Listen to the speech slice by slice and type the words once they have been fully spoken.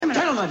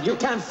Gentlemen, you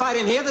can't fight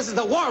in here. This is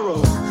the war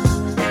room.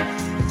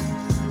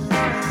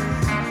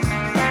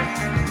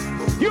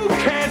 You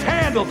can't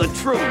handle the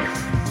truth.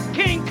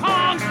 King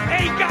Kong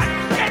ain't got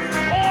shit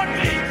on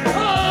me.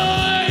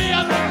 I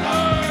am the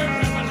third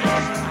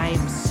revelation. I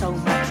am so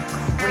much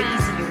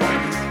crazier than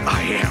you.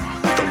 I am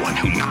the one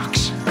who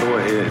knocks. Go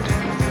ahead.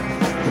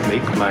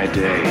 Make my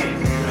day.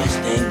 Nice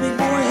thing, big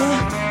boy,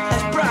 huh?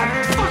 That's Brock.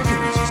 Fuck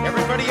you.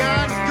 Everybody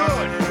on?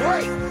 Good.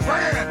 Great.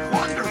 Grand.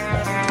 Wonderful.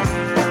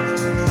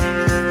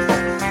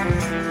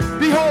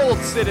 Behold,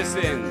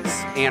 citizens,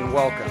 and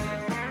welcome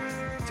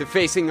to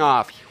Facing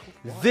Off.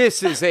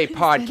 This is a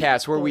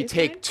podcast where we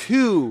take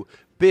two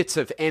bits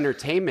of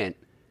entertainment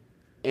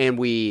and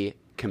we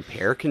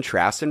compare,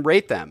 contrast, and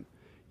rate them.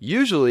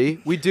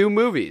 Usually, we do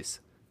movies.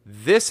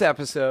 This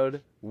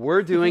episode,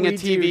 we're doing a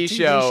TV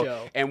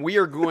show, and we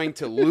are going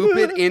to loop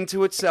it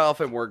into itself,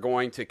 and we're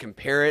going to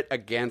compare it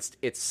against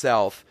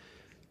itself.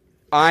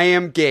 I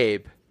am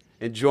Gabe,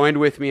 and joined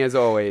with me, as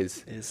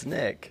always, is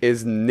Nick.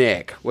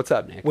 What's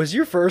up, Nick? Was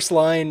your first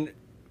line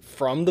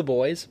from The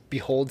Boys,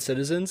 Behold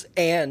Citizens?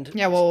 And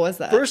yeah, what was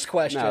that? First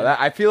question. No,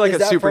 I feel like a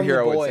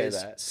superhero would say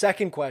that.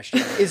 Second question,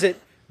 is it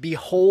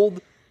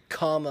Behold,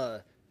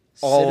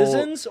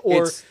 Citizens?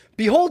 Or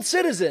Behold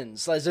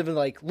Citizens, as if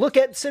like, look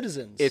at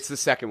citizens? It's the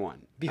second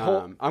one.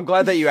 Behold. I'm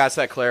glad that you asked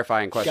that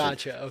clarifying question.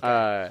 Gotcha,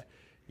 okay.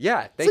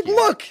 Yeah, thank you.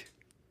 Look!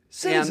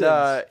 Citizens!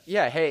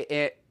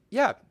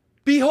 And,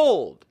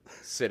 Behold,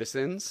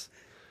 citizens.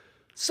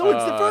 So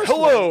it's the first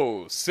hello,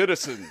 one.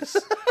 citizens.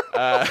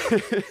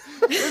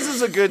 This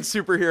is a good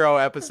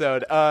superhero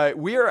episode.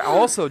 We are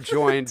also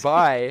joined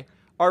by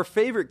our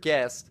favorite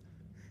guest,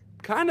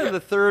 kind of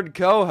the third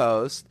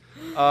co-host,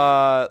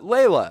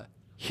 Layla.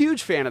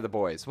 Huge fan of The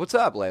Boys. What's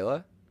up,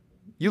 Layla?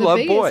 You love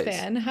Boys.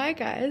 Fan. Hi,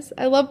 guys.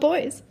 I love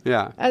Boys.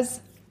 Yeah. As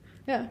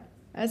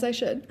I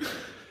should.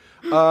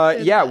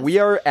 We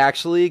are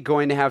actually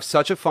going to have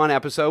such a fun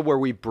episode where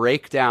we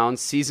break down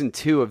season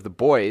 2 of The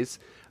Boys,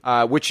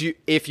 which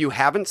if you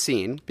haven't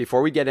seen,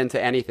 before we get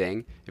into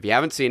anything, if you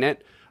haven't seen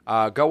it,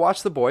 go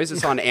watch The Boys.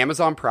 It's on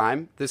Amazon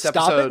Prime.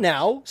 Stop it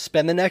now.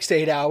 Spend the next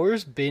 8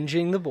 hours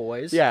binging The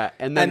Boys. Yeah,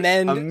 and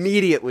then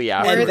immediately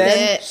after. And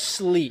then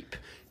sleep.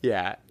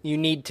 Yeah. You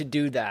need to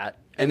do that.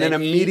 And then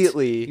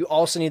immediately... You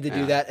also need to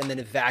do that, and then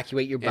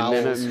evacuate your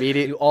bowels. And then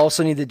you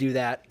also need to do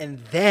that, and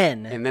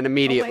then... And then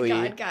immediately... Oh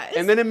my God, guys.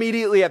 And then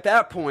immediately at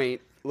that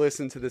point,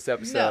 listen to this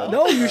episode.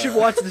 No, you should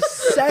watch the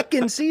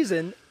second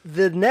season,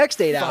 the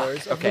next 8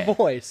 hours of The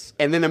Boys.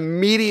 And then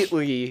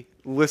immediately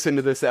listen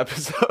to this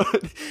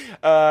episode.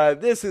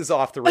 This is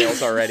off the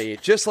rails already,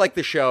 just like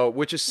the show,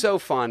 which is so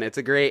fun. It's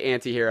a great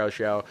anti-hero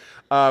show.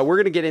 We're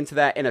going to get into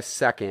that in a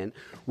second.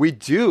 We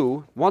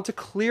do want to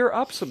clear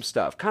up some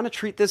stuff, kind of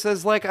treat this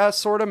as like a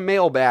sort of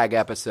mailbag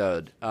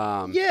episode.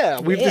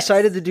 We've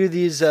decided to do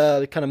these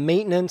kind of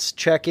maintenance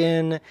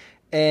check-in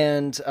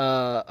and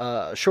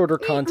shorter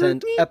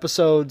content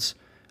episodes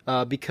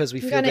because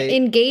we feel they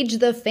engage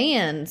the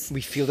fans.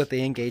 We feel that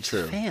they engage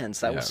the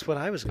fans. That was what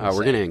I was going to say.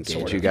 We're going to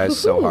engage you guys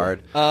so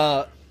hard.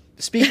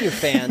 Speaking of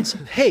fans,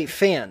 hey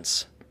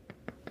fans,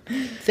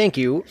 thank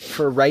you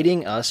for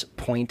writing us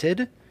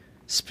pointed,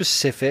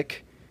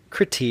 specific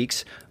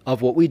critiques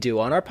of what we do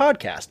on our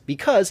podcast,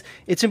 because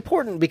it's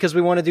important, because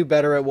we want to do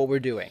better at what we're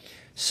doing.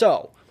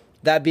 So,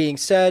 that being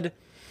said,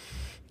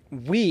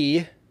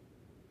 we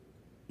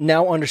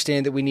now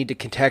understand that we need to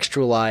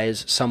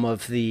contextualize some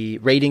of the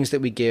ratings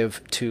that we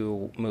give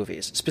to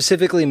movies,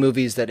 specifically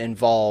movies that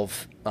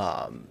involve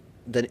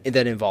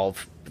that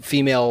involve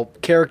female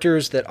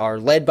characters, that are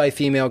led by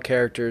female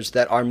characters,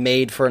 that are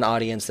made for an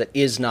audience that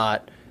is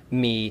not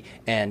me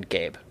and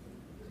Gabe.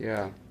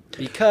 Yeah.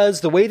 Because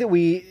the way that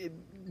we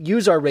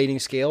use our rating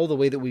scale, the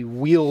way that we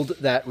wield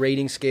that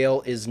rating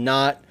scale is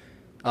not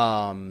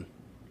not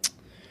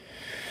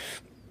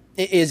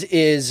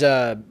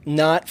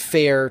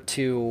fair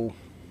to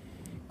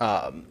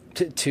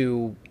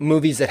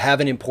movies that have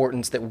an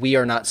importance that we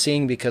are not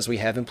seeing because we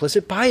have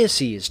implicit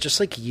biases,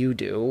 just like you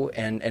do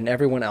and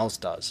everyone else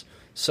does.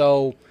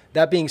 So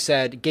that being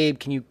said, Gabe,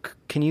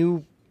 can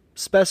you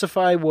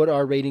specify what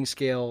our rating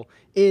scale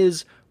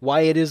is,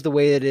 why it is the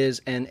way it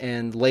is, and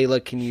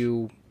Layla, can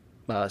you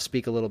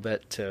speak a little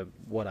bit to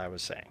what I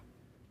was saying?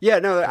 Yeah,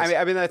 no,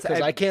 I mean that's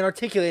because I can't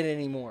articulate it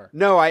anymore.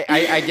 No, I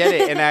get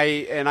it,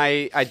 and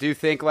I do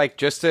think, like,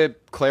 just to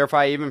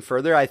clarify even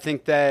further, I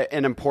think that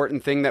an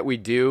important thing that we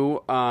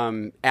do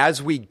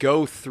as we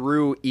go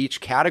through each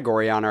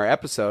category on our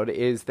episode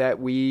is that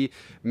we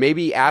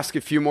maybe ask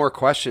a few more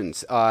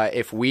questions.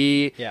 If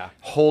we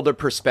hold a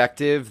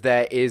perspective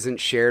that isn't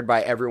shared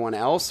by everyone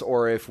else,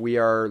 or if we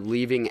are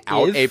leaving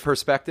out a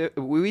perspective,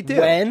 we do.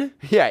 When?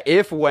 Yeah,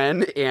 if,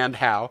 when, and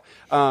how.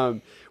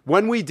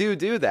 When we do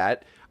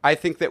that, I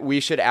think that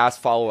we should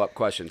ask follow-up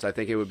questions. I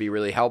think it would be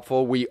really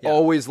helpful. We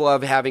always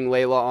love having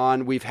Layla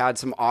on. We've had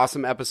some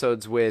awesome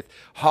episodes with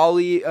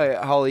Holly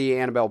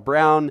Annabelle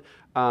Brown,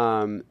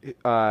 on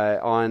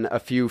a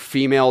few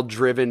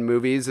female-driven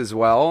movies as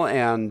well.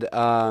 And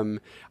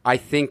I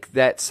think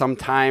that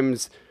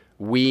sometimes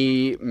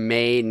we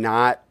may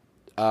not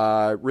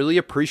really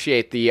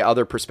appreciate the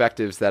other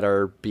perspectives that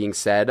are being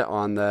said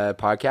on the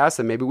podcast,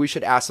 and maybe we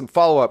should ask some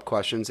follow-up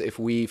questions if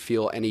we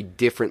feel any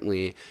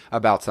differently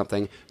about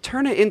something.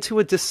 Turn it into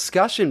a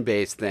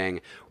discussion-based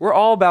thing. We're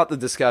all about the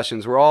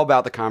discussions. We're all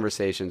about the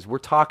conversations. We're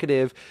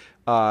talkative,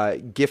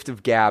 gift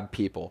of gab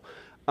people.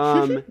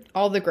 All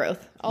the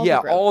growth.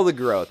 All the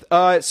growth.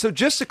 So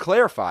just to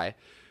clarify,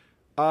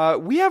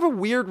 we have a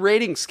weird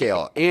rating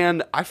scale,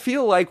 and I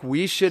feel like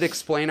we should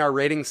explain our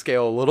rating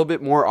scale a little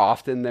bit more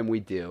often than we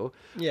do.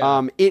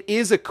 Yeah. It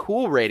is a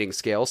cool rating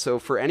scale, so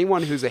for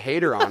anyone who's a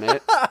hater on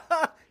it,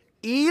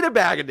 eat a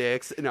bag of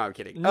dicks. No, I'm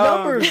kidding.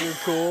 Numbers are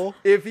cool.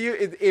 If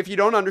you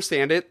don't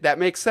understand it, that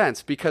makes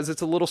sense because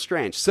it's a little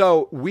strange.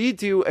 So we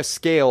do a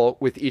scale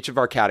with each of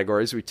our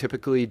categories. We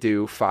typically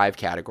do 5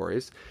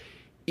 categories.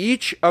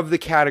 Each of the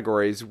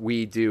categories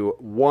we do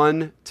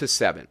 1 to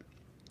 7.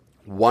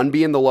 1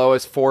 being the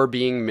lowest, 4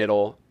 being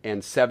middle,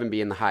 and 7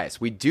 being the highest.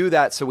 We do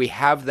that so we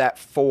have that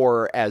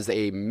 4 as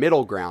a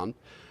middle ground.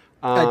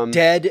 A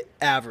dead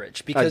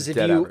average. Because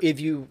average. if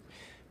you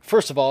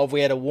first of all, if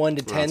we had a 1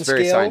 to 10 it's scale,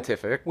 very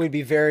scientific. We'd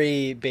be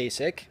very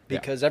basic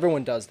because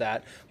everyone does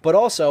that. But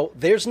also,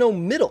 there's no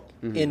middle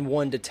in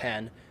 1 to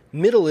 10.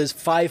 Middle is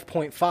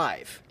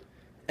 5.5.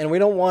 And we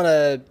don't want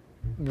to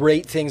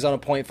rate things on a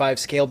 0.5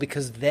 scale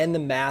because then the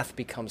math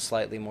becomes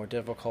slightly more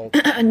difficult.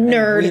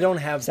 Nerd. And we don't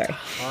have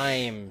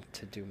time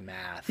to do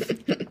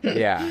math.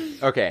 Yeah.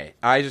 Okay.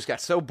 I just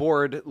got so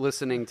bored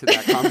listening to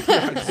that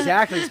conversation.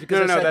 Exactly. It's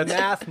because No, I said that's-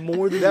 math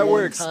more than That one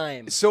works.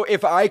 time. So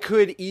if I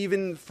could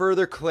even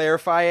further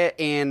clarify it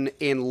in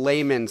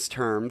layman's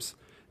terms,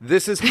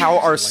 this is how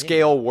our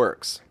scale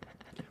works.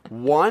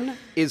 1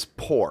 is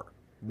poor.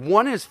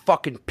 1 is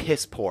fucking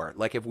piss poor.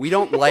 Like if we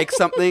don't like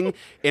something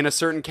in a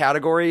certain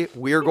category,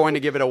 we're going to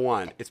give it a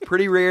 1. It's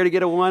pretty rare to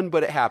get a 1,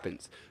 but it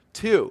happens.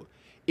 2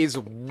 is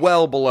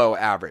well below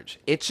average.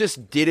 It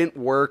just didn't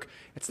work.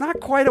 It's not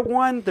quite a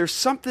 1. There's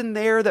something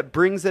there that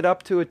brings it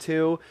up to a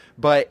 2,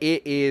 but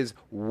it is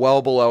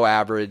well below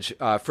average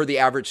for the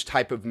average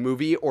type of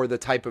movie or the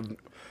type of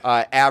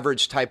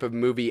average type of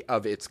movie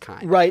of its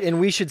kind. Right,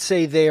 and we should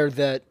say there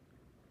that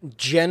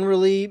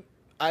generally,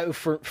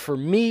 for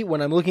me,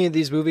 when I'm looking at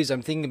these movies,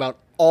 I'm thinking about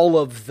all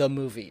of the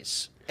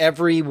movies,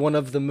 every one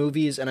of the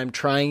movies, and I'm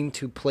trying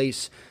to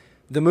place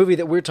the movie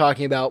that we're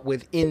talking about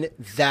within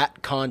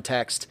that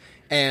context.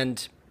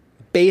 And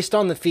based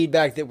on the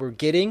feedback that we're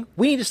getting,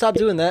 we need to stop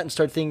doing that and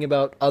start thinking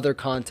about other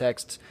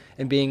contexts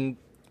and being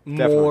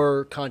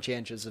more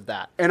conscientious of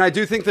that. And I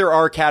do think there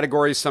are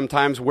categories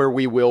sometimes where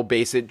we will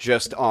base it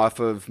just off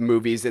of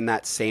movies in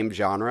that same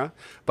genre.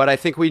 But I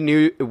think we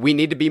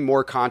need to be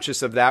more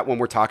conscious of that when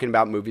we're talking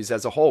about movies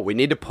as a whole. We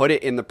need to put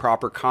it in the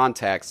proper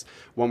context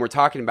when we're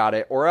talking about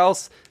it, or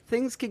else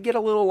things could get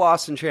a little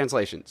lost in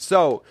translation.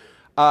 So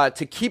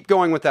to keep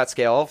going with that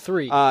scale,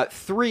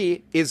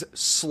 3 is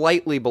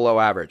slightly below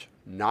average.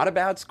 Not a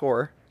bad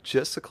score.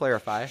 Just to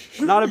clarify,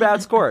 not a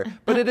bad score,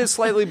 but it is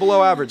slightly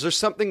below average. There's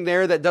something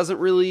there that doesn't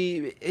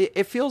really,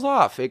 it feels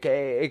off.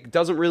 It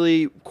doesn't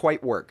really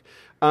quite work.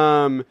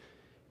 4,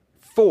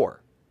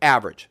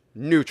 average,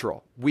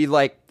 neutral. We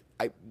like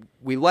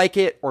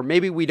it, or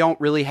maybe we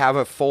don't really have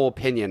a full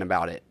opinion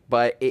about it,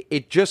 but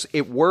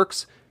it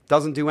works,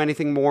 doesn't do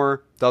anything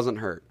more, doesn't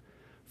hurt.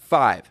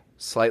 5,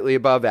 slightly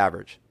above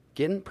average.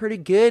 Getting pretty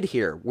good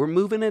here. We're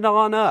moving it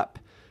on up.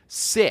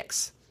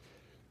 6,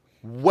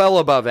 well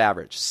above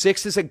average.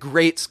 6 is a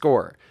great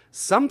score.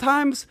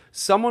 Sometimes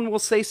someone will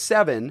say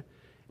 7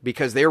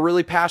 because they're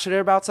really passionate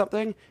about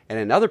something, and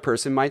another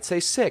person might say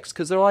 6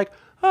 because they're like,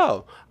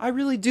 oh, I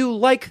really do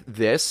like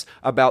this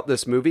about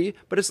this movie,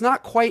 but it's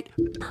not quite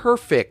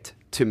perfect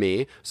to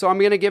me, so I'm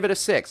going to give it a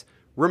 6.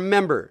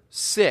 Remember,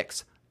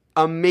 6,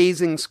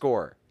 amazing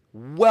score.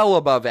 Well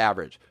above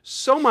average.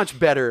 So much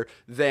better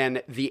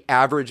than the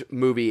average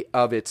movie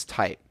of its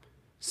type.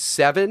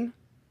 7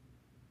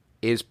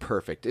 is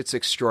perfect. It's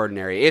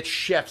extraordinary. It's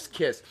chef's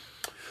kiss.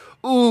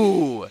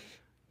 Ooh,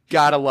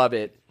 gotta love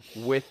it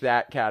with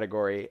that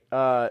category.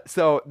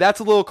 So that's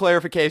a little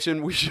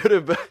clarification. We should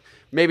have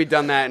maybe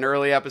done that in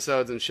early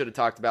episodes and should have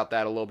talked about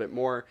that a little bit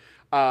more.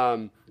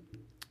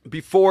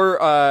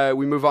 Before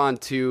we move on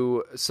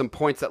to some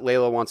points that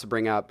Layla wants to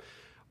bring up,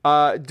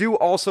 do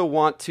also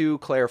want to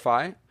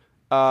clarify.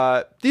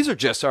 These are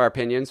just our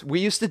opinions. We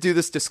used to do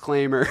this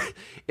disclaimer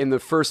in the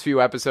first few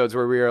episodes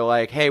where we were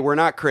like, hey, we're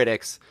not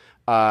critics.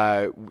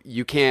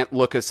 You can't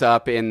look us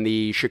up in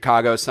the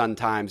Chicago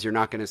Sun-Times. You're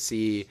not going to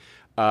see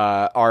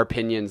our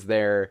opinions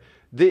there.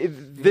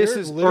 This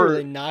is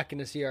literally not going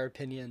to see our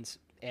opinions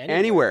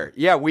anywhere.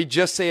 Yeah, we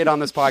just say it on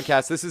this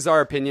podcast. This is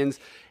our opinions,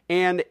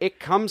 and it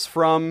comes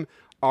from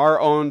our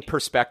own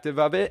perspective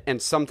of it.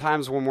 And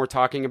sometimes when we're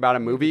talking about a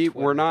movie,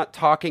 we're not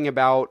talking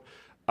about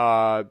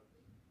the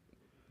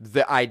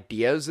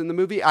ideas in the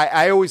movie.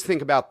 I always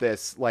think about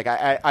this. Like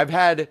I've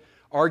had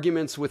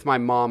arguments with my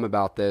mom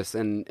about this,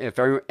 and if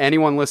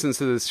anyone listens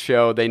to this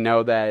show, they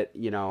know that,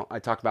 you know, I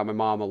talk about my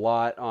mom a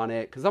lot on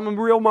it because I'm a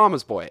real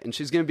mama's boy, and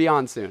she's going to be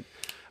on soon.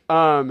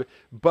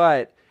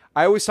 But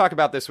I always talk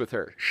about this with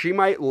her. She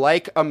might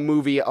like a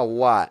movie a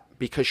lot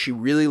because she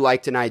really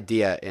liked an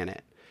idea in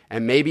it.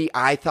 And maybe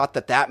I thought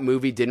that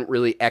movie didn't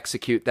really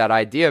execute that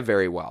idea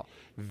very well,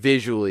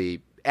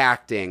 visually,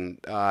 acting,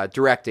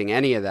 directing,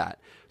 any of that.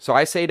 So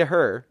I say to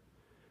her,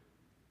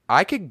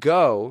 I could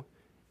go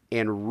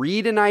and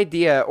read an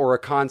idea or a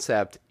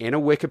concept in a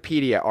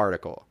Wikipedia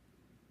article,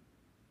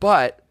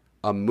 but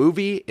a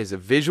movie is a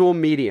visual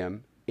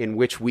medium in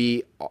which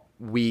we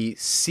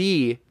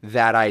see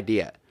that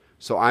idea.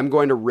 So I'm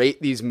going to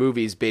rate these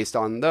movies based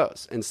on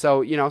those. And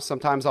so,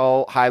 sometimes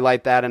I'll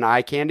highlight that in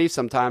eye candy.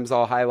 Sometimes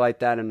I'll highlight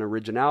that in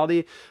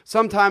originality.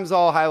 Sometimes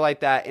I'll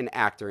highlight that in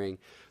acting.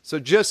 So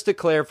just to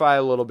clarify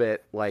a little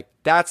bit,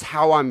 that's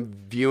how I'm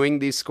viewing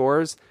these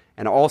scores.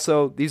 And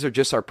also, these are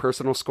just our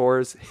personal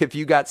scores. If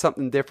you got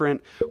something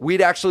different,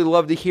 we'd actually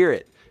love to hear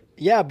it.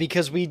 Yeah,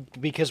 because we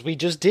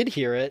just did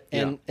hear it,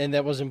 and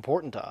that was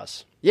important to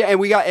us. Yeah, and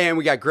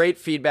we got great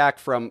feedback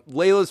from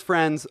Layla's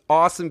friends,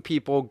 awesome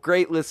people,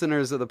 great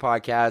listeners of the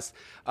podcast.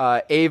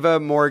 Ava,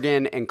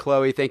 Morgan, and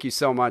Chloe, thank you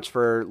so much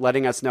for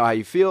letting us know how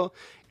you feel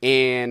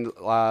and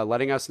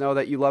letting us know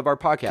that you love our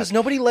podcast. Because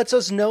nobody lets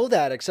us know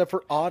that except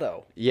for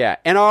Otto. Yeah,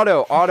 and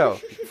Otto,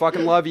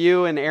 fucking love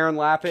you and Aaron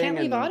Lapping. Can't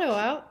leave Otto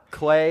out.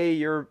 Clay,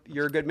 you're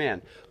a good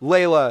man.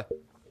 Layla,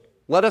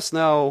 let us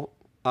know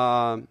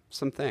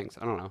some things.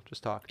 I don't know,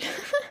 just talk.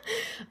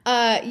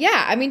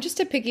 Yeah, I mean, just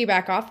to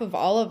piggyback off of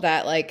all of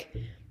that,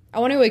 I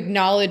want to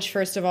acknowledge,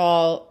 first of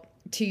all,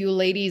 to you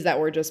ladies that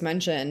were just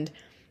mentioned,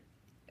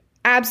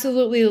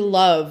 absolutely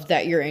love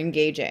that you're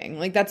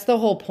engaging. That's the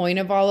whole point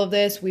of all of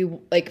this.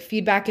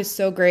 Feedback is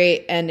so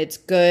great and it's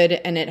good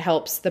and it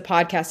helps the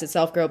podcast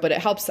itself grow, but it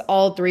helps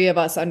all three of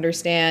us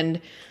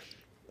understand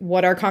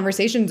what our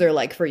conversations are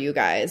like for you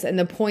guys. And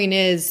the point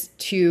is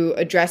to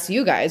address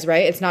you guys,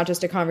 right? It's not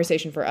just a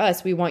conversation for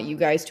us. We want you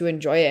guys to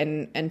enjoy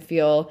it and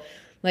feel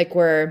like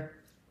we're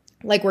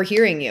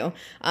hearing you.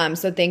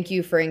 So thank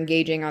you for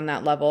engaging on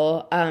that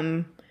level.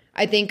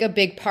 I think a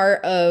big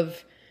part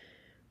of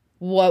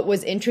what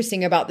was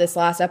interesting about this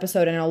last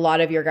episode and a lot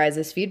of your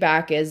guys'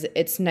 feedback is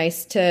it's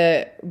nice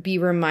to be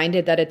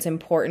reminded that it's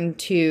important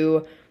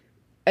to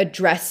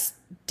address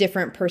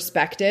different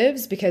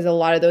perspectives, because a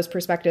lot of those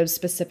perspectives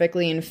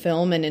specifically in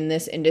film and in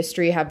this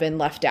industry have been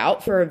left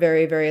out for a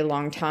very, very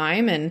long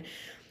time. And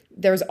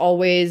there's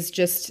always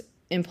just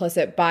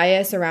implicit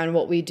bias around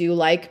what we do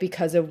like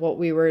because of what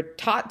we were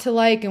taught to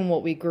like and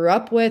what we grew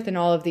up with and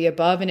all of the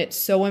above. And it's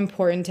so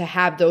important to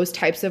have those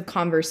types of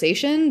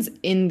conversations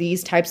in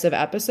these types of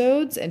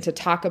episodes and to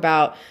talk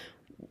about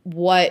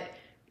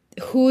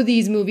who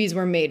these movies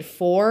were made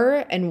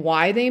for and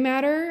why they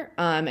matter,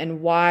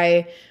 and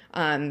why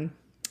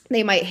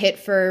they might hit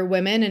for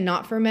women and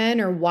not for men,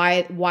 or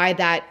why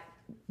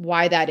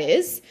that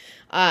is.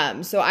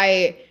 So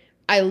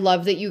I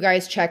love that you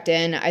guys checked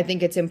in. I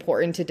think it's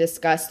important to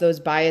discuss those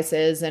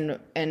biases,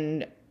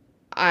 and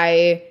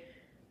I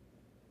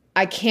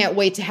can't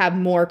wait to have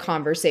more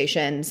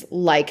conversations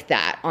like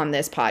that on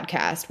this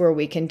podcast where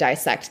we can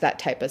dissect that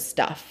type of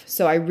stuff.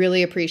 So I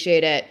really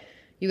appreciate it.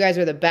 You guys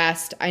are the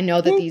best. I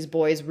know that these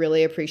boys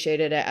really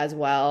appreciated it as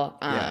well.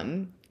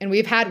 And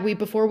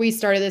before we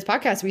started this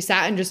podcast, we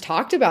sat and just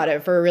talked about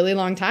it for a really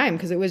long time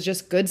because it was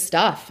just good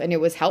stuff and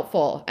it was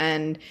helpful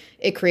and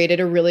it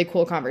created a really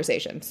cool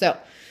conversation. So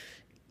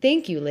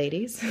thank you,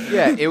 ladies.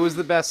 Yeah, it was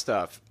the best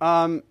stuff.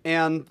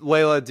 And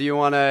Layla, do you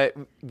want to?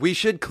 We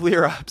should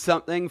clear up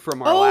something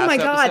from our last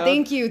episode. Oh my God!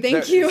 Thank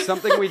you.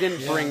 Something we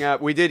didn't bring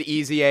up. We did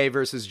Easy A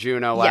versus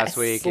Juno last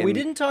week, but we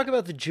didn't talk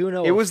about the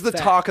Juno. It was the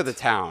talk of the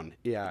town.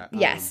 Yeah.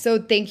 Yes.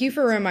 So thank you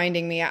for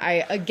reminding me.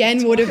 I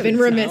again would have been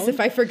remiss if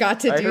I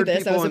forgot to do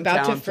this. I was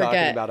about to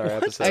forget about our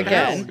episode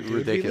again.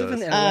 Ridiculous. We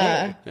live in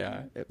LA.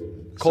 Yeah.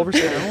 Culver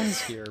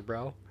Sounds here,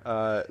 bro.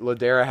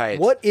 Ladera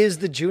Heights. What is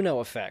the Juno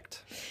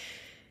effect?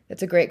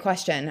 That's a great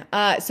question.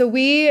 So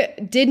we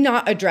did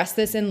not address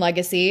this in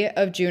Legacy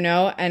of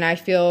Juno, and I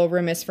feel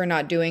remiss for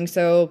not doing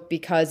so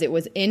because it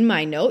was in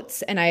my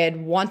notes, and I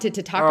had wanted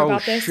to talk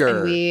about this,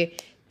 and we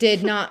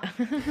did not.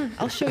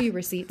 I'll show you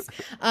receipts.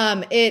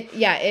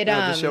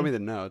 Just show me the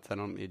notes. I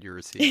don't need your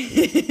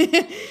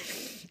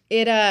receipts.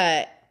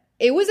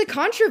 It was a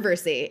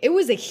controversy. It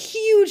was a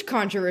huge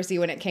controversy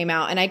when it came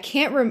out, and I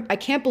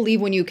can't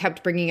believe when you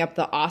kept bringing up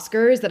the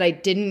Oscars that I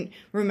didn't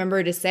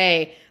remember to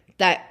say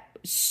that.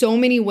 So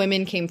many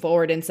women came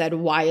forward and said,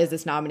 why is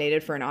this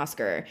nominated for an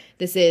Oscar?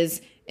 This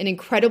is an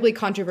incredibly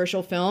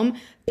controversial film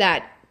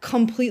that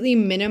completely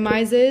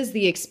minimizes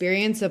the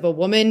experience of a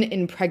woman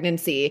in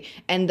pregnancy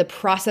and the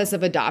process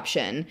of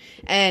adoption.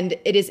 And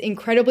it is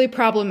incredibly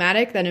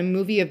problematic that a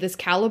movie of this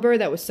caliber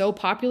that was so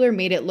popular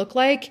made it look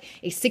like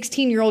a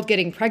 16-year-old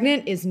getting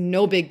pregnant is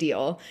no big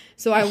deal.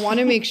 So I want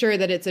to make sure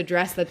that it's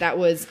addressed that that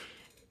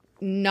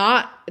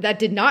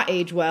did not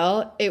age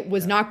well. It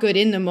was not good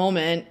in the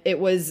moment. It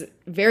was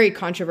very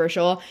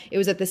controversial. It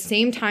was at the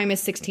same time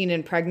as 16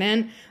 and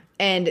Pregnant.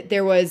 And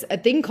there was a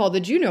thing called the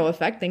Juno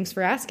effect, thanks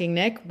for asking,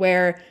 Nick,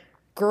 where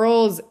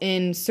girls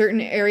in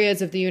certain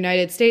areas of the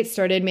United States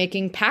started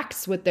making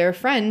pacts with their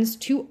friends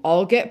to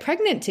all get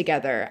pregnant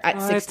together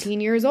at 16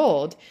 years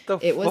old.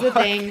 It was a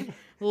thing.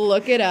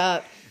 Look it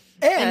up.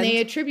 And they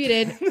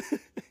attributed...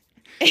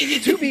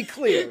 To be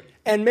clear,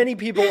 and many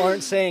people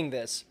aren't saying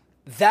this,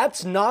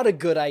 that's not a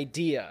good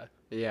idea.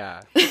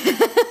 Yeah.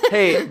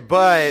 Hey,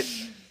 but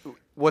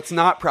what's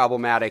not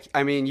problematic,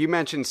 I mean, you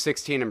mentioned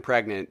 16 and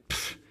Pregnant.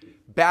 Pfft,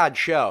 bad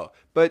show.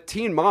 But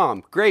Teen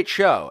Mom, great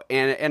show.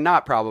 And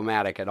not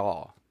problematic at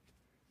all.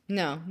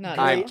 No, not at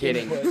I'm all.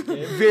 kidding.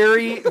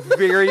 Very,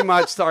 very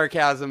much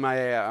sarcasm.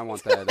 I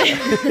want that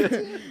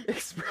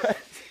expressed.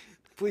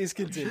 Please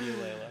continue,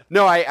 Layla.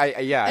 No,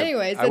 yeah.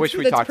 Anyways, I wish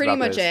we talked pretty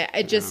about much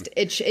this.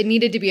 it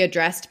needed to be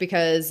addressed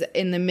because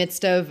in the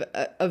midst of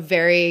a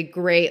very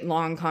great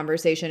long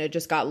conversation, it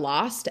just got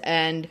lost,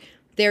 and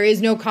there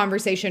is no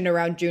conversation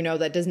around Juno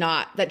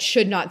that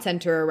should not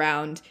center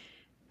around.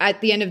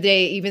 At the end of the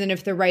day, even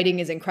if the writing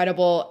is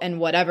incredible and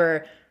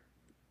whatever,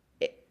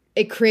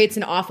 it creates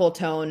an awful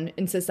tone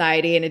in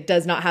society, and it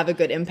does not have a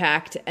good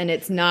impact, and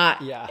it's not.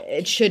 Yeah.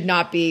 It should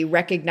not be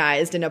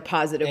recognized in a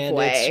positive And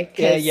way.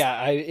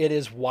 it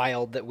is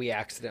wild that we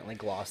accidentally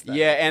glossed that.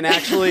 Yeah, and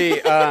actually,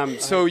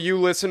 so you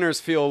listeners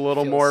feel a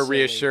little more silly.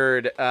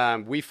 reassured.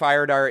 We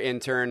fired our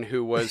intern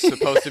who was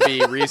supposed to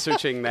be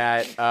researching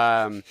that.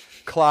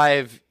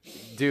 Clive,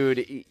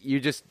 dude,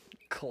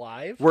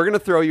 Clive? we're going to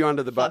throw you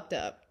under the bus. Fucked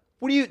up.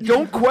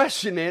 Don't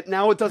question it.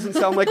 Now it doesn't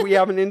sound like we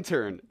have an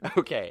intern.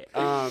 Okay.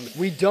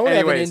 We don't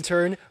have an anyways.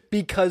 intern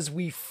because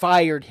we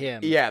fired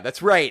him. Yeah,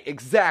 that's right.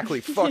 Exactly.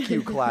 Fuck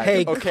you, Clive.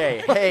 Hey,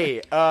 okay.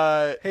 Hey,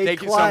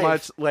 thank you so Clive.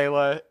 much,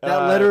 Layla.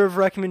 That letter of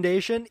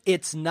recommendation,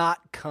 it's not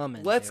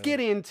coming. Let's get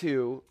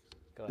into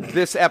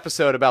this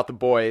episode about the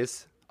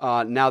boys.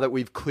 Now that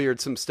we've cleared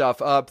some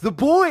stuff up, the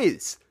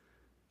boys.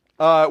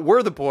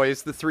 We're the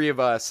boys, the three of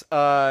us.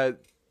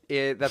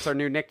 That's our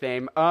new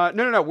nickname.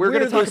 No. We're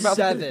going to talk about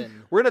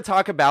Seven. We're going to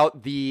talk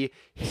about the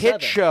hit Seven.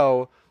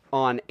 show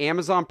on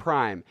Amazon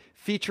Prime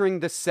featuring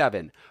the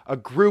Seven, a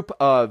group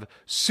of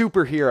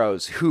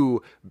superheroes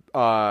who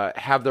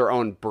have their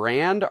own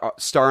brand,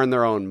 star in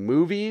their own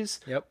movies,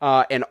 Yep.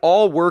 And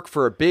all work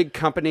for a big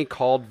company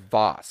called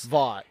Voss.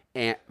 Vought.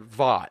 And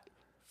Vought.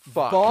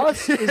 Fuck.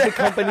 Voss is a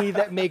company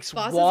that makes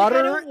Voss is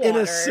water, a kind of in a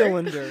water.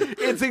 cylinder.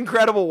 It's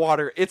incredible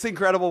water. It's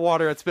incredible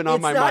water. It's been on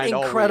It's my not mind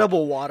all week.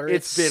 incredible water.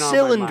 It's been on my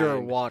cylinder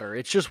mind. water.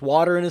 It's just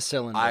water in a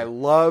cylinder. I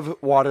love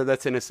water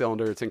that's in a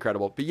cylinder. It's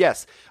incredible. But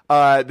yes,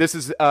 this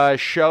is a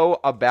show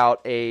about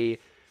a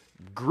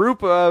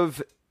group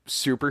of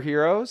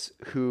superheroes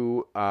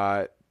who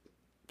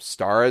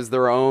star as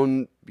their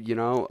own,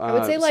 I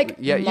would say, like,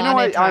 yeah, you know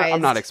what? I'm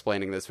monetized. not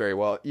explaining this very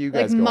well. You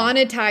Like guys go on.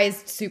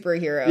 monetized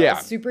superheroes. Yeah.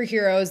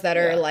 Superheroes that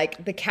are Yeah.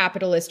 like the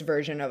capitalist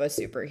version of a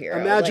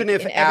superhero. Imagine Like,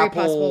 if in every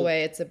Apple possible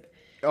way it's a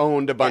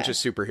owned a bunch Yeah. of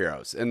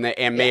superheroes and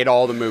made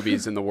all the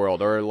movies in the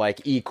world, or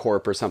like E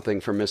Corp or something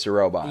for Mr.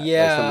 Robot, or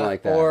something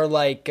like that. or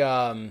like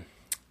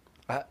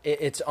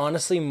it's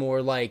honestly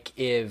more like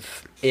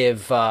if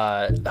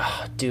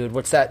dude,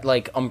 what's that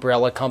like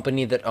umbrella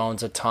company that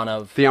owns a ton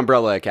of the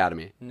Umbrella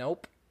Academy,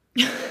 nope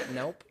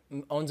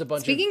owns a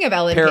bunch Speaking of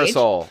Ellen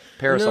Parasol,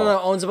 of no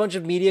owns a bunch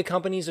of media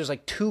companies. There's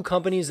like two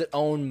companies that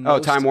own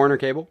most, Time Warner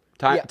Cable,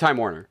 Yeah. Time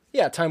Warner,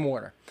 yeah, Time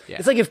Warner. Yeah.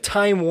 It's like if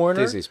Time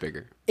Warner, Disney's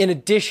bigger. in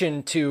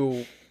addition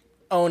to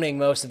owning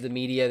most of the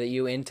media that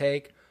you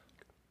intake,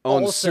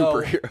 Owned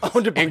also superheroes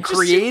owned a and bunch of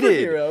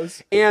created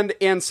superheroes.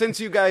 and since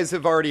you guys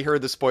have already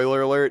heard the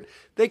spoiler alert,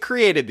 they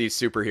created these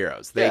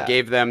superheroes. They Yeah.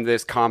 gave them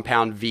this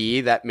compound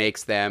V that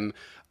makes them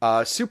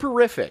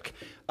superific,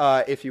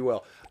 if you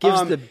will. Gives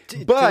to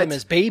them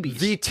as babies.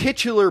 The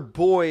titular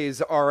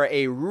boys are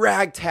a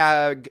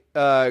ragtag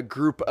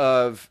group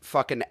of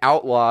fucking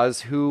outlaws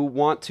who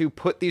want to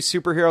put these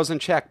superheroes in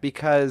check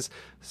because,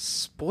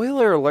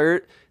 spoiler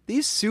alert,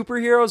 these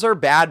superheroes are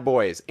bad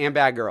boys and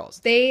bad girls.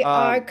 They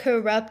are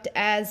corrupt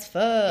as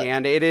fuck.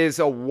 And it is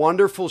a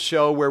wonderful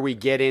show where we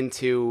get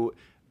into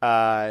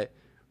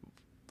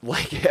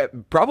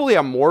probably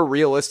a more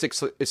realistic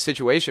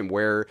situation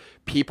where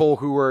people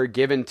who are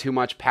given too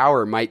much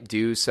power might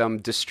do some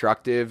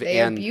destructive They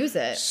and abuse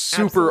it.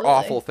 super Absolutely.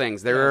 awful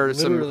things. There are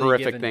some Literally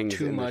horrific given things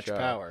too in the much show.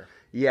 power.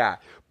 Yeah,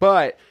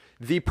 but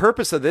the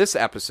purpose of this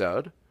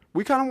episode,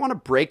 we kind of want to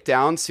break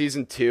down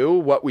season 2,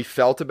 what we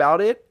felt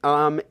about it,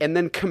 and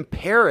then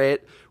compare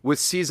it with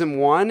season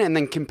 1, and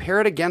then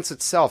compare it against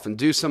itself and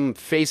do some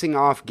facing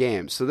off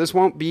games. So this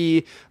won't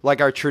be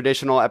like our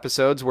traditional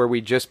episodes where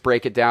we just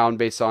break it down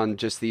based on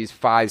just these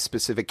 5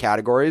 specific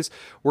categories.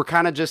 We're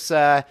kind of just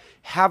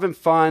having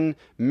fun,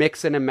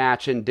 mixing and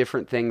matching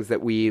different things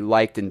that we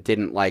liked and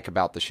didn't like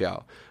about the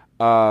show.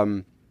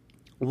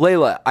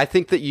 Layla, I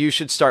think that you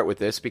should start with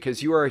this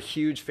because you are a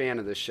huge fan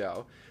of this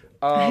show.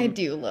 I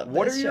do love this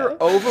What are show. your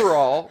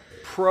overall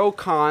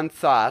pro-con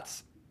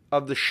thoughts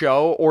of the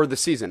show or the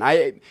season?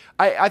 I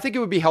think it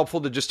would be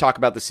helpful to just talk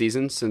about the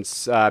season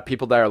since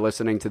people that are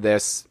listening to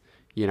this,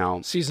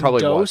 Season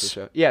probably watch dos? the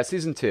show. Yeah,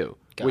 season 2,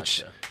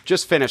 which Gotcha.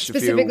 just finished a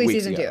few Specifically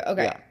weeks season ago. 2.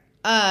 Okay.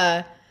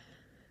 Yeah.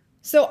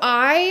 So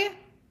I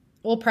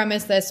will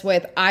premise this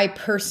with I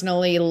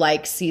personally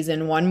like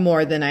season 1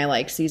 more than I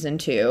like season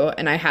 2,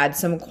 and I had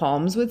some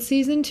qualms with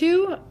season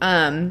 2.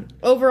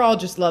 Overall,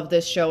 just love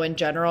this show in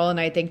general, and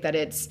I think that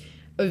it's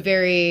a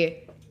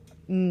very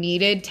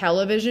needed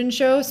television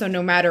show. So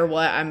no matter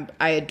what,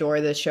 I adore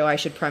this show. I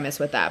should premise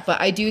with that. But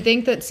I do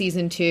think that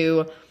season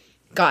 2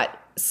 got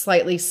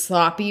slightly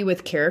sloppy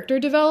with character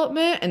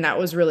development, and that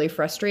was really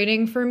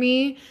frustrating for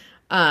me.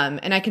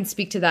 And I can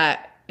speak to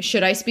that.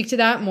 Should I speak to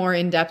that more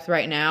in depth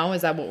right now?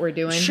 Is that what we're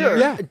doing? Sure.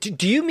 Here? Yeah.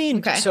 Do you mean,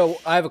 Okay. so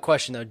I have a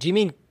question though. Do you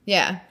mean,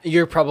 Yeah.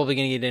 you're probably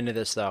going to get into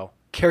this though,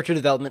 character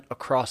development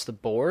across the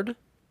board?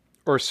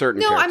 Or certain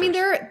No, characters. I mean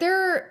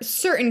there are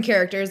certain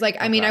characters. Like,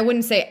 I mean, I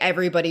wouldn't say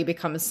everybody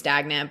becomes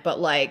stagnant, but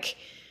like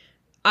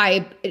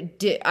I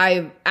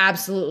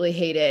absolutely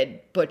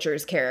hated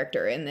Butcher's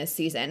character in this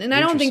season. And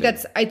I don't think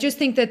I just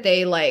think that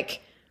they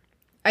like,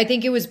 I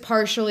think it was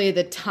partially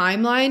the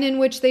timeline in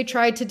which they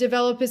tried to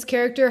develop his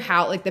character,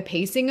 how like the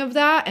pacing of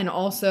that, and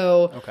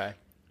also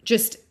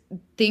just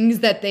things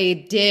that they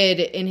did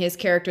in his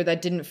character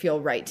that didn't feel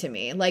right to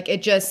me. Like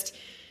it just,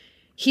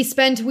 we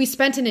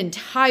spent an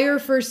entire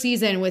first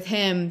season with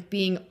him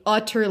being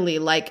utterly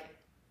like,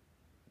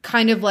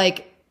 kind of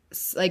like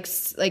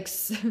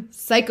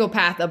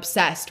psychopath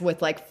obsessed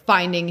with like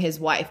finding his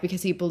wife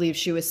because he believed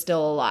she was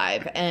still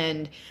alive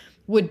and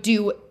would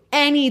do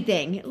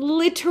anything,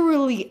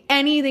 literally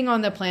anything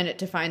on the planet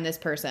to find this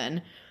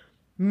person,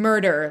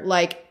 murder,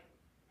 like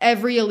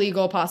every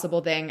illegal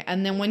possible thing.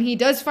 And then when he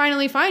does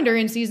finally find her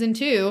in season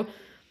 2,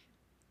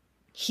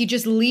 he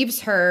just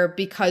leaves her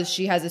because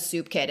she has a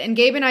soup kid. And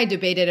Gabe and I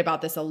debated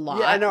about this a lot.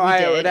 Yeah, I know.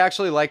 I would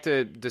actually like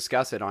to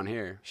discuss it on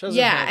here.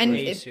 Yeah, and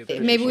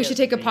maybe we should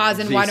take a pause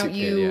and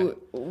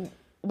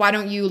why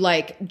don't you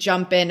like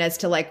jump in as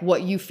to like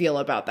what you feel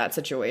about that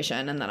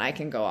situation, and then I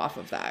can go off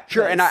of that.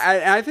 Sure, and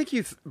I think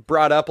you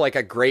brought up like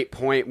a great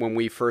point when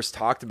we first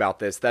talked about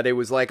this, that it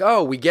was like,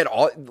 oh, we get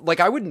all, like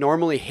I would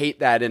normally hate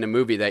that in a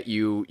movie, that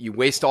you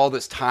waste all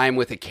this time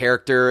with a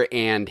character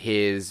and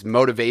his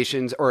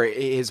motivations or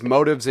his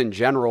motives in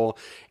general,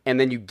 and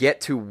then you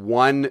get to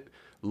one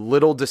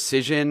little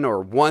decision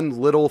or one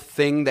little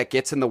thing that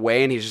gets in the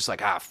way, and he's just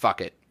like, fuck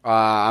it.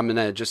 I'm going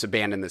to just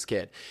abandon this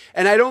kid.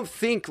 And I don't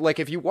think, like,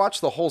 if you watch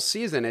the whole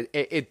season,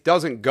 it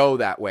doesn't go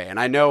that way. And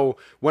I know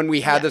when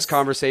we had this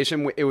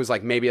conversation, it was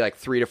like maybe like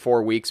 3 to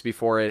 4 weeks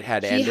before it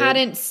had ended. He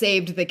hadn't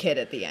saved the kid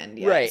at the end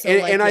yet. Right. So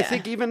And I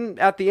think even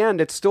at the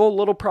end, it's still a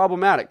little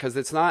problematic because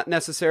it's not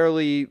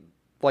necessarily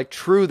like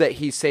true that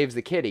he saves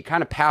the kid. He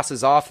kind of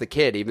passes off the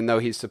kid, even though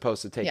he's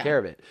supposed to take care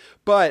of it.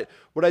 But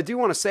what I do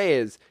want to say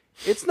is,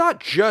 it's not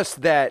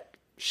just that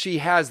she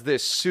has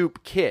this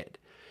soup kid.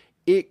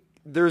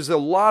 There's a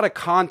lot of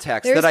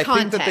context that I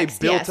think that they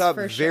built up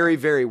very,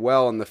 very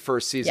well in the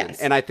first season. Yes.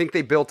 And I think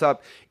they built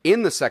up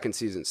in the second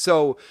season.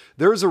 So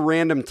there's a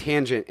random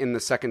tangent in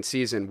the second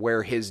season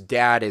where his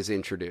dad is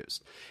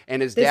introduced.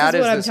 And his dad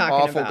is this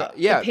awful guy.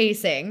 Yeah.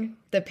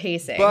 The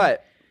pacing.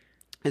 But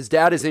his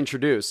dad is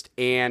introduced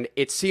and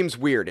it seems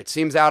weird. It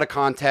seems out of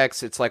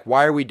context. It's like,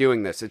 why are we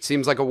doing this? It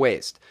seems like a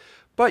waste.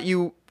 But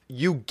you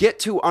get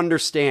to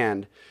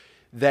understand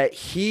that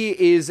he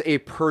is a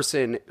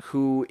person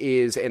who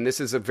is, and this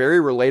is a very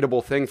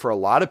relatable thing for a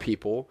lot of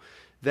people,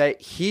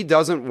 that he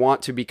doesn't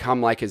want to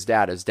become like his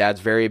dad. His dad's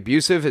very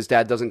abusive. His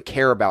dad doesn't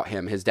care about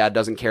him. His dad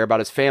doesn't care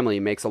about his family. He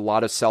makes a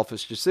lot of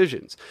selfish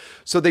decisions.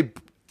 So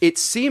it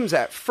seems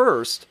at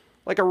first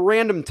like a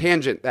random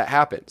tangent that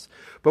happens.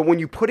 But when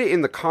you put it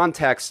in the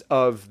context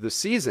of the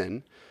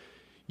season,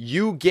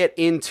 you get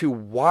into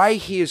why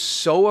he is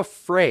so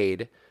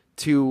afraid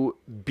to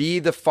be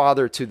the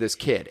father to this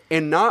kid.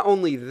 And not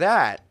only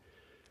that,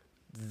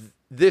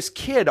 this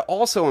kid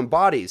also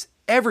embodies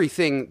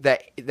everything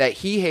that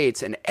he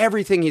hates and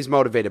everything he's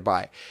motivated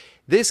by.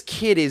 This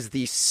kid is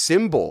the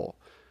symbol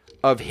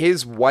of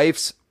his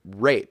wife's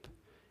rape.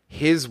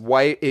 His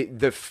wife,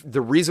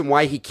 the reason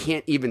why he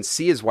can't even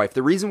see his wife,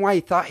 the reason why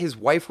he thought his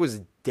wife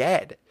was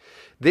dead.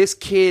 This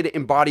kid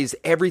embodies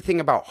everything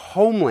about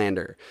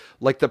Homelander,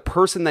 like the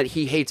person that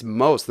he hates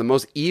most, the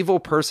most evil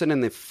person in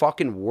the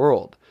fucking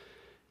world.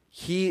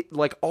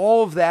 Like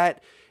all of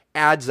that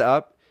adds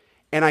up.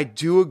 And I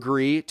do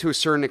agree to a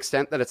certain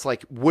extent that it's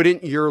like,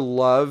 wouldn't your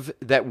love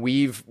that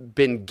we've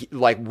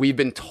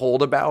been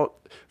told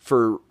about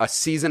for a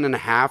season and a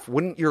half,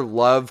 wouldn't your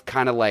love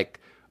kind of like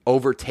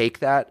overtake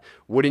that?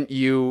 Wouldn't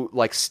you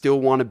like still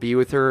want to be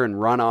with her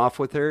and run off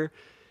with her?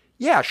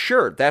 Yeah,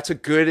 sure. That's a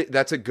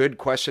good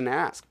question to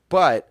ask.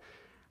 But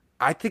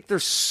I think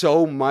there's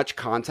so much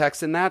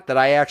context in that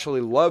I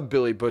actually love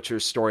Billy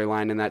Butcher's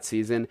storyline in that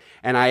season.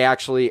 And I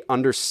actually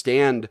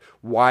understand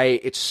why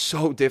it's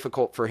so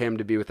difficult for him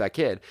to be with that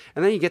kid.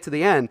 And then you get to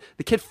the end,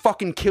 the kid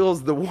fucking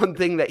kills the one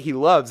thing that he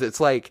loves. It's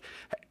like,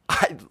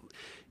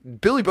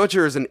 Billy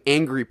Butcher is an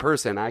angry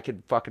person. I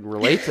could fucking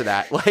relate to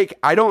that. Like,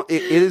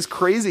 it is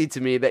crazy to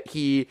me that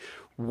he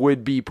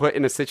would be put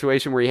in a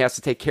situation where he has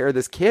to take care of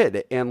this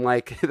kid. And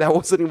like, that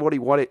wasn't what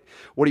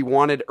he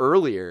wanted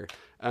earlier.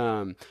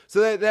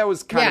 So that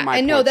was kind of my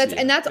point. No,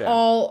 that's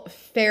all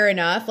fair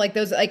enough. Like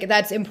those, like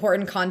that's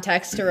important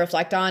context to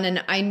reflect on.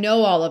 And I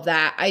know all of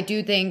that. I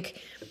do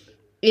think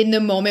in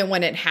the moment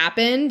when it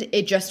happened,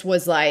 it just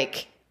was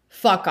like,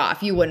 fuck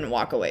off. You wouldn't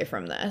walk away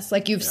from this.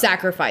 Like you've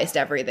sacrificed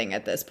everything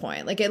at this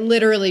point. Like it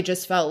literally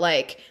just felt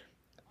like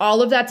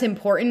all of that's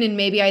important, and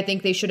maybe I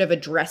think they should have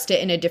addressed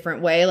it in a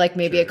different way. Like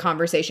maybe a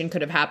conversation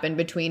could have happened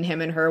between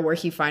him and her where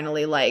he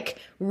finally like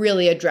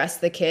really addressed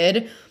the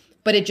kid.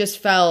 But it just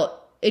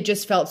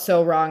felt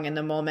so wrong in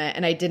the moment,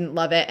 and I didn't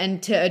love it.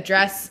 And to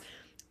address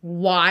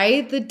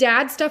why the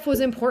dad stuff was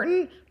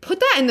important, put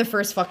that in the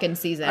first fucking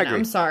season.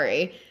 I'm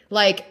sorry.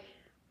 Like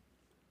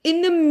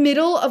in the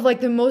middle of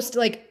like the most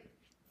like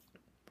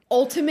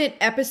ultimate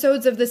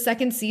episodes of the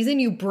second season,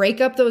 you break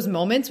up those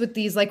moments with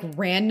these like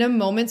random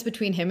moments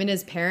between him and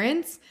his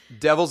parents.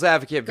 Devil's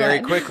advocate, very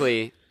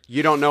quickly,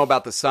 you don't know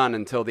about the son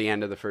until the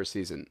end of the first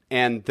season.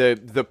 And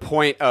the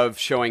point of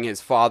showing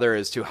his father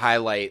is to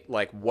highlight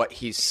like what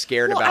he's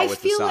scared about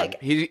with the son. Like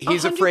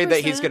he's afraid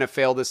that he's going to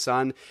fail the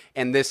son,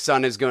 and this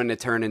son is going to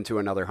turn into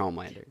another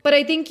Homelander. But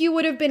I think you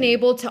would have been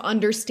able to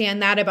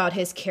understand that about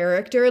his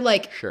character,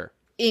 like sure.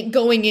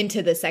 Going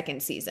into the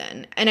second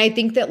season. And I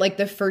think that like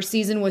the first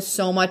season was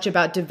so much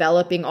about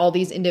developing all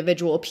these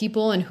individual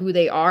people and who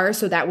they are,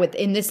 so that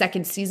within the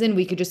second season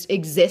we could just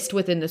exist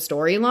within the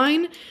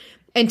storyline.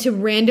 And to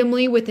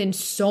randomly, within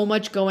so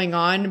much going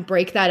on,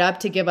 break that up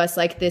to give us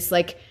like this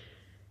like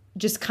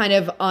just kind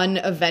of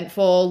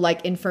uneventful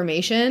like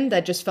information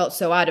that just felt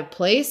so out of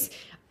place.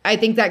 I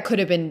think that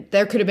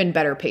there could have been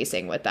better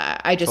pacing with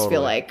that. I just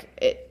feel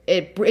like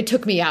it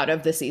took me out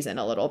of the season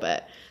a little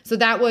bit. So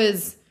that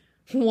was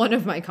one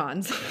of my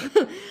cons.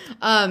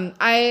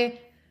 I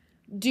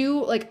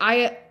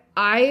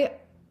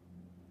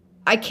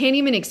can't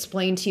even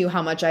explain to you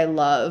how much I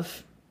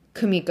love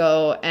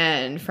Kumiko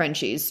and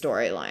Frenchie's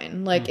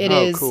storyline. Like it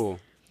is cool.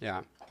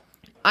 Yeah.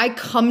 I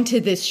come to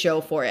this show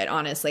for it,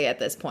 honestly, at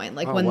this point.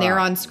 Like when they're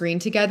on screen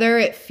together,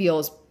 it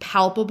feels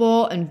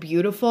palpable and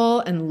beautiful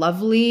and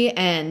lovely.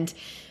 And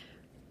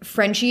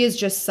Frenchie is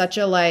just such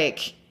a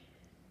like,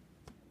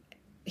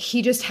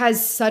 he just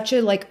has such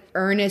a like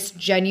earnest,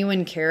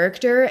 genuine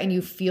character, and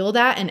you feel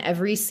that in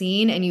every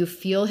scene, and you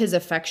feel his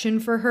affection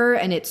for her,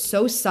 and it's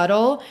so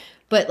subtle,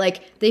 but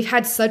like they've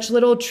had such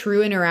little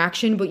true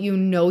interaction, but you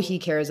know he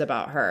cares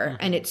about her,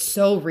 and it's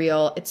so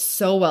real, it's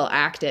so well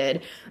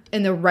acted,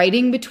 and the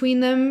writing between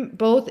them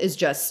both is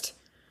just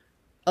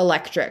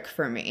electric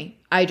for me.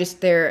 I just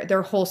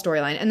their whole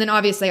storyline, and then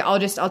obviously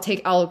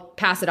I'll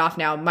pass it off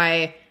now.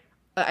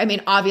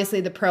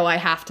 Obviously the pro I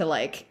have to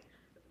like.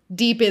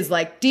 Deep's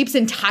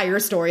entire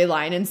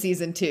storyline in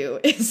season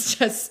 2 is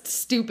just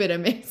stupid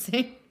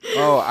amazing.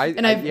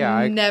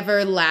 I've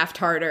never laughed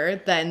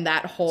harder than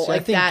that whole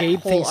arc.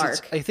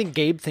 I think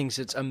Gabe thinks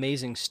it's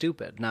amazing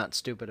stupid, not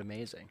stupid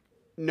amazing.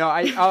 No,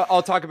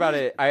 I'll talk about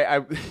it. I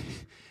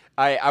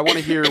want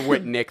to hear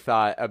what Nick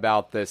thought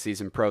about the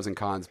season pros and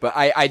cons, but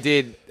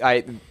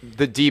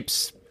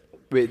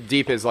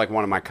Deep is like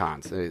one of my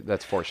cons.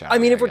 That's foreshadowing.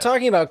 I mean, if we're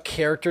talking about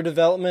character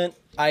development,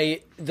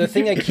 the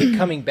thing I keep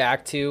coming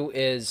back to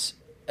is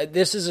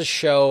this is a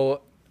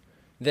show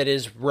that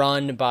is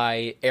run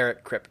by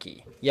Eric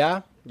Kripke.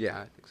 Yeah? Yeah,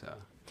 I think so.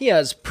 He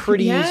has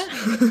pretty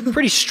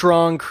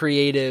strong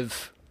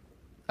creative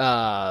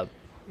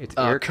it's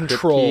Eric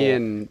control. Kripke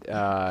and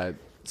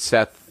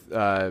Seth.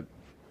 Why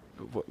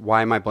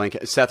am I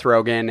blanking? Seth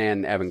Rogen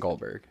and Evan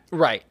Goldberg.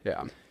 Right.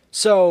 Yeah.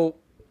 So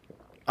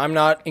I'm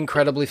not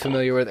incredibly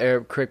familiar with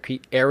Eric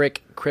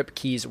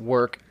Kripke's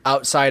work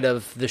outside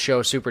of the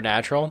show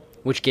Supernatural,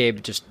 which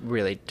Gabe just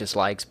really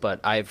dislikes,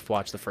 but I've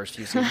watched the first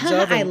few seasons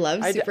of. I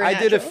love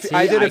Supernatural.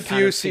 I did a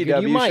few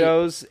CW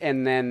shows,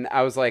 and then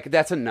I was like,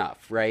 that's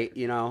enough, right?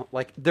 You know,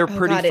 like they're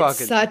pretty fucking.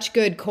 It's such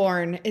good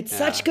corn. It's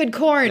such good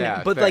corn.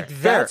 Yeah, but fair, like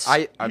that's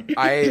I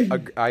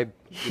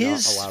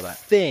his allow that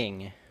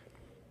thing.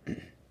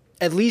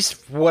 At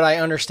least what I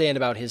understand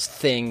about his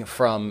thing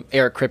from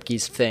Eric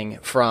Kripke's thing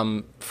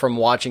from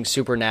watching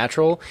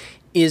Supernatural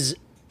is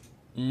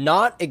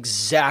not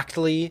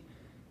exactly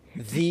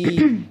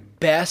the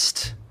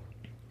best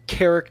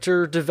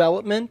character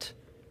development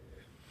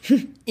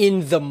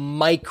in the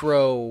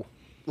micro,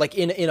 like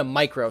in a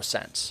micro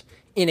sense.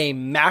 In a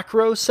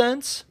macro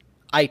sense,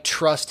 I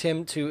trust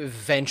him to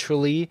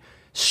eventually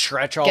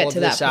stretch all of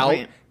this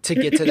out to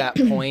get to that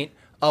point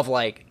of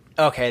like,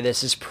 okay,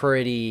 this is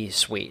pretty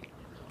sweet.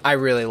 I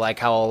really like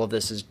how all of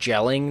this is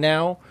gelling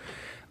now.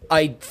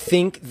 I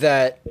think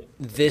that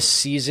this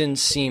season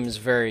seems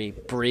very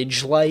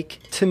bridge-like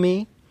to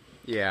me.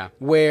 Yeah.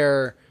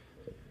 Where,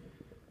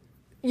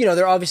 you know,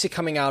 they're obviously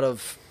coming out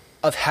of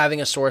having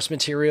a source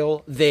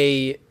material.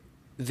 They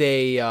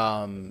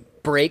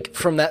break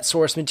from that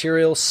source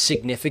material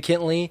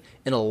significantly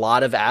in a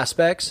lot of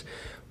aspects,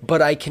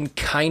 but I can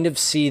kind of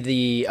see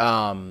the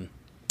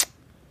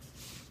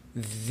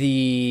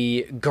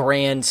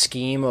grand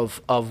scheme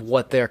of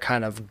what they're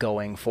kind of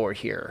going for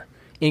here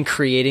in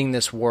creating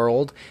this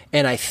world.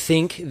 And I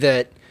think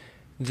that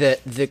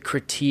the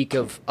critique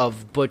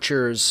of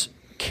Butcher's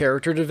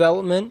character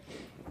development,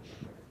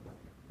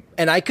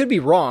 and I could be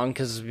wrong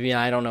because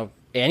I don't know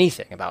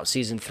anything about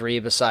season 3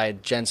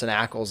 beside Jensen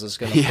Ackles is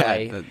going to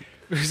play.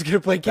 Who's going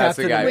to play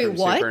Captain? Wait,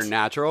 what?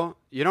 Supernatural?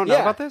 You don't know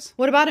about this?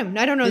 What about him?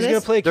 I don't know He's this.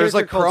 going to play a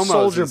character called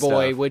Soldier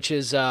Boy, stuff. which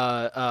is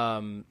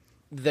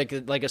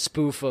like a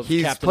spoof of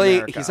Captain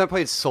America. He's not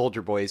playing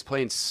Soldier Boy. He's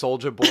playing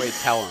Soldier Boy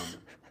Tell Him.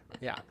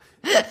 Yeah.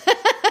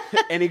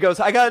 And he goes,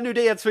 I got a new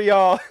dance for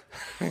y'all.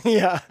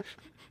 Yeah.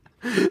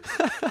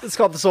 It's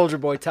called the Soldier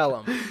Boy.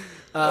 Tell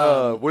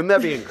him. Wouldn't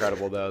that be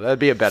incredible, though? That'd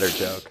be a better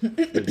joke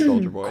than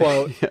Soldier Boy.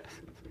 Quote,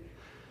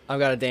 I've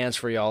got a dance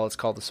for y'all. It's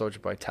called the Soldier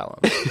Boy. Tell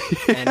him.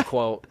 End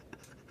quote.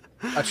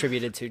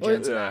 Attributed to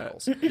Jensen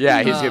Ackles.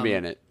 Yeah, he's going to be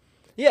in it.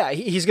 Yeah,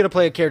 he's going to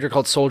play a character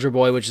called Soldier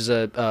Boy, which is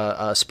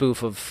a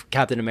spoof of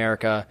Captain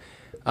America.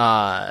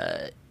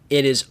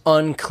 It is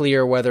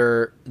unclear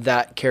whether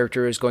that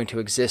character is going to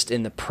exist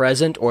in the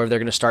present or if they're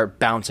going to start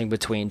bouncing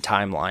between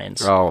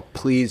timelines. Oh,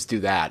 please do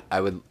that. I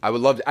would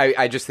love to.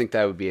 I just think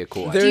that would be a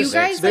cool idea. Do you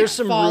guys there's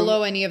some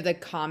follow any of the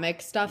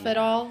comic stuff at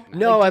all?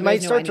 No, Like, do I you might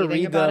guys know start to anything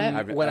read about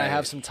them it? when I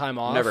have some time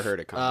off. Never heard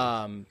of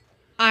comics.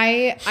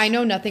 I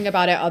know nothing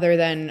about it other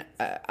than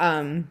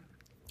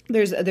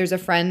there's a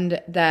friend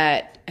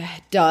that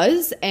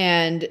does,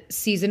 and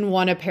season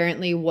 1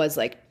 apparently was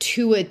like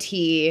to a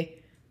T.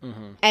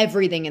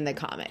 Everything in the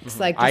comics,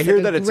 like just I hear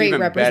like that a it's great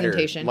even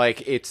representation. better.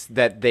 Like it's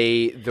that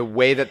the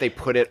way that they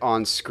put it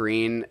on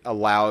screen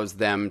allows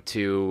them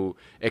to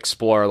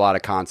explore a lot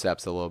of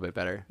concepts a little bit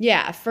better.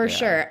 Yeah, for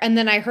sure. And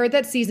then I heard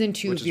that season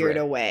 2 Which is veered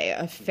rare. away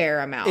a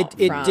fair amount.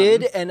 It from,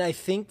 did, and I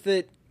think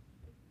that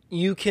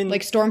you can...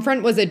 like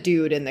Stormfront was a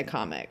dude in the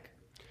comic.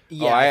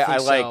 Yeah, I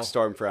think like so.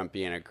 Stormfront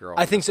being a girl.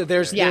 I think so.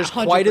 There's Yeah,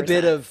 quite a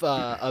bit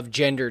 100%. of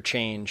gender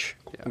change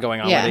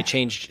going on. Yeah. Where they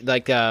changed,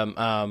 like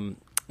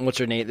what's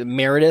her name?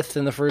 Meredith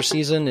in the first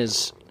season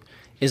is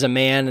a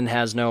man and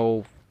has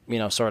no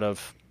sort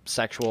of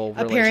sexual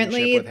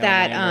Apparently relationship with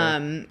that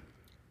Homelander.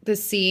 the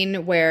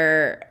scene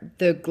where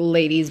the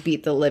ladies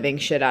beat the living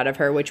shit out of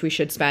her, which we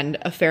should spend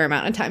a fair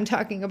amount of time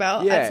talking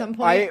about at some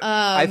point.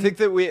 I think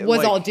that we was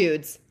like, all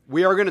dudes.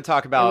 We are going to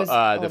talk It was all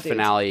about the dudes.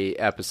 finale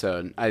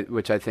episode,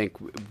 which I think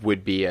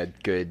would be a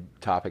good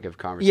topic of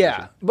conversation.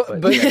 Yeah,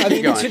 but yeah, I keep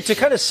mean, going. to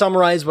kind of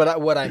summarize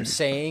what I'm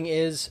saying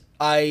is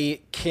I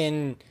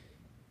can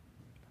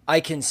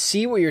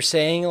see what you're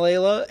saying,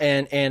 Layla,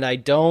 and I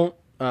don't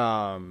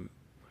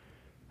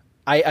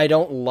I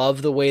don't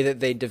love the way that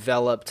they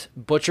developed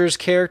Butcher's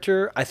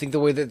character. I think the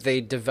way that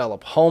they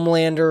develop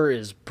Homelander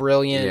is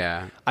brilliant.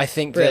 Yeah. I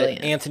think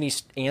Brilliant. that Anthony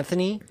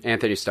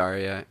Starr,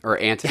 yeah, or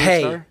Anthony Hey,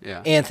 Starr,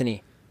 yeah,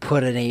 Anthony,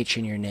 put an H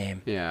in your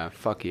name. yeah.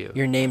 Fuck you.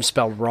 Your name's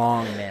spelled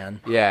wrong,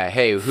 man. Yeah.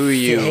 Hey, who are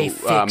you? Hey,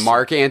 fix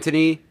Mark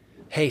Antony.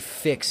 Hey,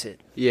 fix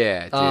it.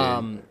 Yeah,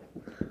 dude.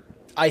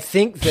 I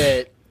think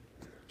that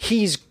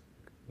he's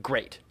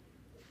great.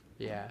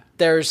 Yeah.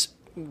 There's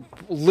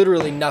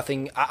literally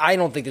nothing. I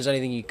don't think there's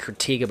anything you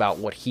critique about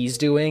what he's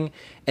doing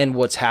and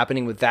what's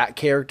happening with that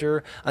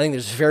character. I think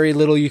there's very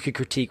little you could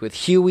critique with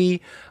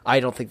Huey. I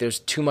don't think there's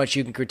too much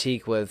you can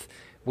critique with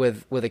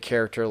a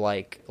character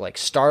like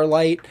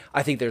Starlight.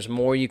 I think there's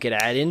more you could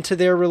add into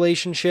their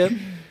relationship.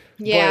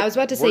 Yeah, But I was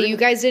about to say, you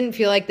guys didn't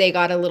feel like they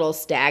got a little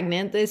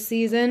stagnant this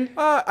season?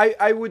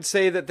 I would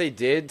say that they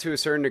did to a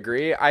certain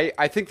degree.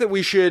 I think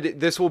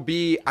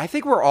that I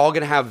think we're all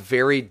going to have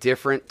very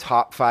different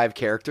top 5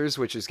 characters,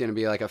 which is going to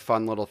be like a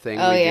fun little thing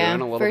Oh, we do yeah,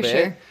 in a little for bit.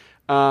 sure.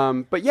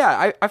 But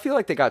yeah, I feel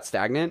like they got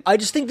stagnant. I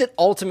just think that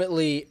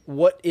ultimately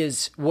what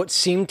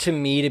seemed to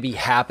me to be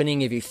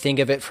happening, if you think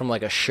of it from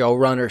like a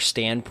showrunner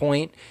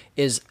standpoint,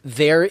 is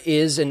there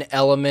is an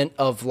element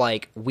of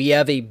like, we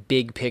have a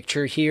big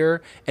picture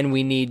here and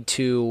we need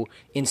to,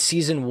 in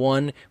season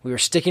 1, we were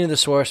sticking to the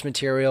source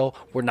material.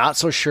 We're not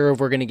so sure if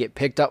we're going to get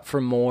picked up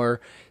for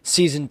more.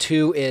 Season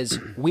 2 is,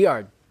 we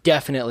are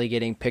definitely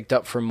getting picked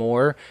up for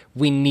more.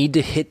 We need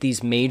to hit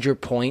these major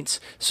points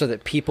so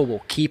that people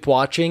will keep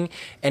watching,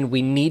 and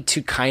we need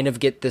to kind of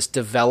get this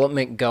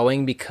development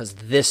going because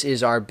this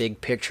is our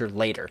big picture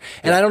later.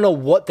 And I don't know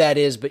what that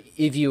is, but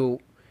if you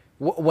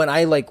when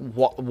I like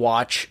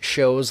watch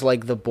shows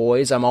like The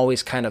Boys, I'm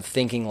always kind of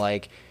thinking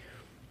like,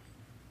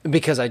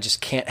 because I just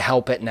can't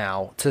help it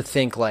now to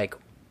think like,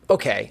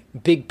 okay,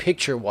 big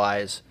picture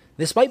wise,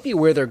 this might be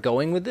where they're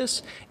going with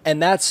this, and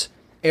that's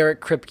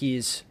Eric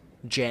Kripke's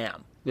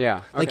jam.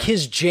 Yeah. Like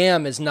his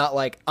jam is not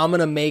like, I'm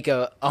gonna make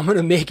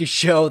a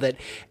show that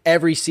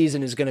every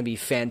season is gonna be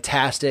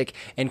fantastic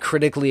and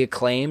critically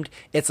acclaimed.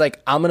 It's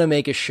like, I'm gonna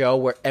make a show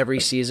where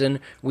every season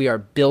we are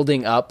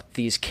building up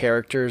these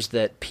characters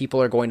that people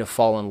are going to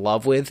fall in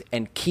love with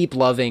and keep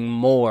loving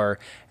more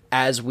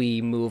as we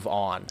move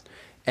on.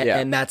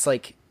 And that's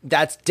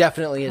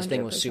definitely his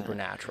thing with 100%.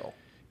 Supernatural.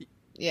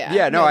 Yeah.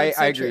 Yeah, no, I that's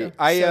so agree.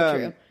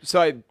 true.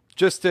 So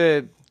just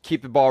to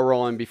keep the ball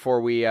rolling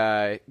before we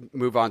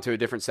move on to a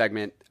different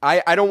segment,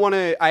 I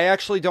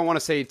actually don't want to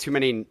say too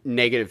many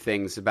negative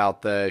things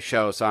about the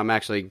show, so I'm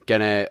actually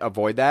gonna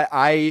avoid that.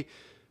 I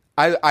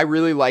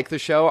really like the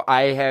show.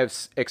 I have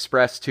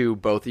expressed to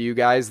both of you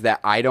guys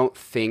that I don't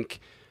think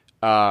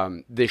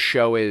this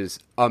show is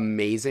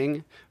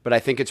amazing, but I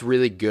think it's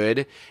really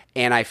good.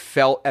 And I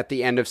felt at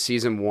the end of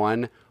season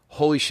 1,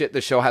 holy shit, the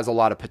show has a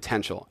lot of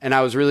potential. And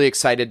I was really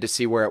excited to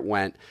see where it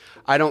went.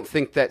 I don't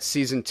think that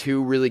season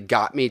 2 really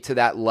got me to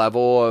that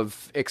level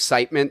of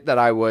excitement that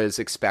I was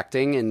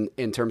expecting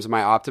in terms of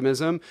my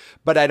optimism,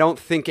 but I don't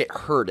think it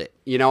hurt it.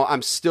 You know,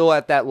 I'm still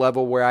at that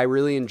level where I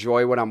really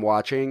enjoy what I'm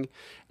watching.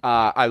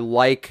 I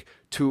like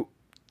to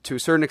to a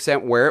certain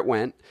extent where it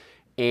went,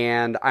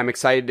 and I'm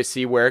excited to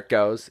see where it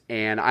goes.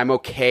 And I'm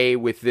okay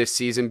with this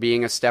season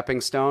being a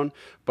stepping stone,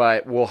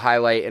 but we'll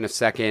highlight in a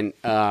second,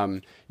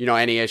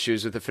 any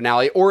issues with the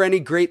finale or any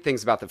great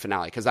things about the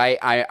finale, because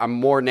I'm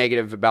more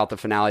negative about the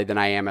finale than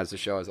I am as the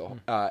show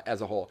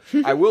as a whole.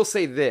 I will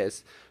say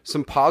this,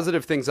 some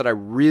positive things that I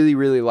really,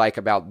 really like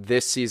about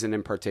this season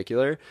in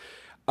particular.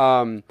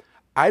 I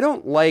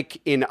don't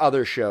like in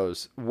other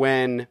shows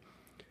when...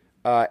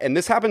 and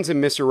this happens in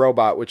Mr.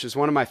 Robot, which is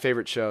one of my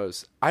favorite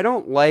shows. I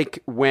don't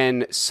like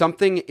when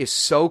something is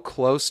so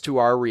close to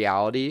our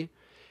reality,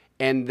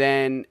 and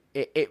then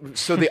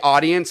so the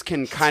audience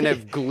can kind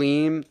of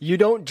gleam. You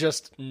don't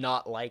just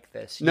not like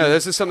this. No,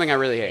 this is something I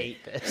really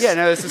hate. this. Yeah,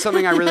 no, this is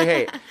something I really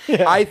hate.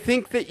 I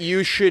think that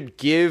you should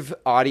give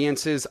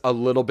audiences a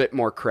little bit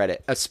more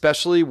credit,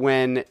 especially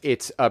when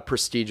it's a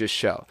prestigious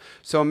show.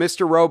 So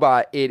Mr.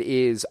 Robot, it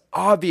is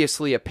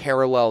obviously a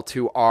parallel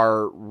to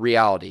our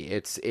reality.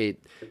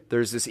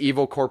 There's this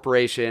evil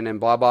corporation and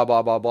blah, blah,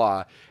 blah, blah,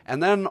 blah.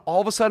 And then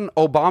all of a sudden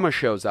Obama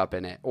shows up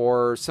in it,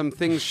 or some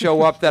things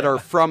show up that are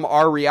from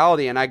our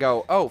reality. And I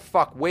go, oh,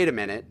 fuck, wait a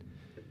minute.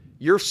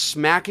 You're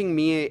smacking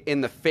me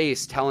in the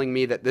face telling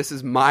me that this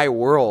is my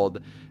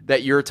world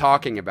that you're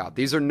talking about.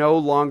 These are no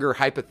longer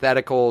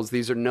hypotheticals.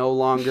 These are no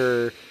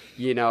longer,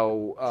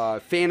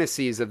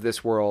 fantasies of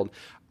this world.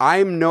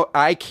 I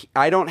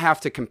don't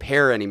have to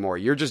compare anymore.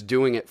 You're just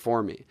doing it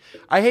for me.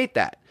 I hate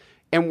that.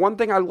 And one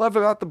thing I love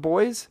about The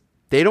Boys,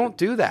 they don't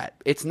do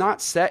that. It's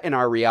not set in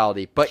our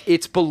reality, but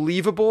it's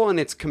believable and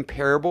it's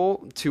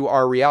comparable to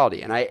our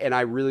reality. And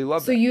I really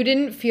love that. So you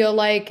didn't feel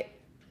like,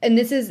 and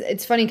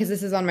it's funny because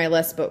this is on my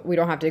list, but we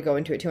don't have to go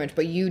into it too much,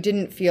 but you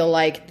didn't feel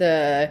like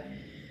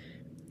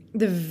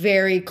the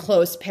very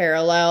close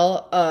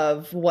parallel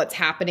of what's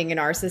happening in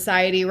our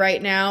society right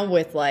now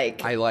with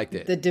I liked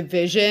it. The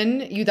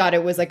Division. You thought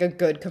it was like a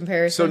good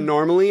comparison? So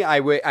normally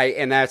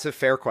and that's a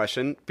fair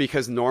question,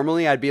 because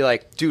normally I'd be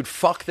like, dude,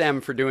 fuck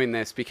them for doing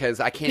this because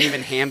I can't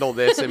even handle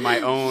this in my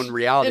own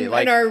reality.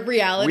 In our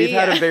reality. We've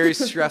had a very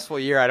stressful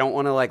year. I don't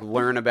want to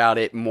learn about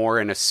it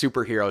more in a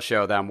superhero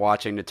show that I'm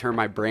watching to turn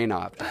my brain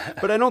off.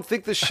 But I don't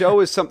think the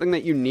show is something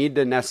that you need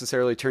to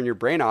necessarily turn your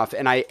brain off.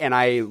 And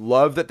I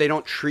love that they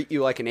don't treat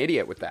you like an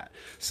idiot with that.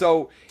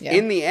 So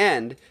in the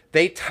end,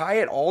 they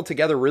tie it all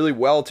together really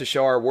well to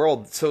show our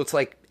world. So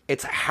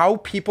it's how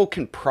people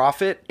can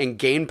profit and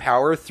gain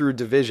power through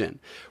division,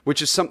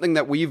 which is something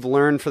that we've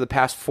learned for the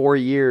past 4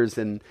 years.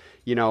 And,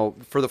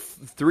 for the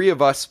three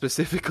of us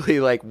specifically,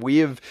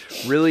 we've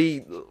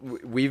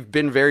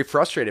been very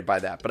frustrated by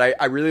that. But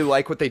I really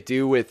like what they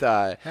do with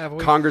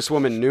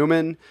Congresswoman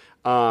Newman.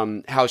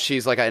 How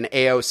she's like an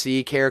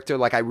AOC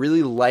character. I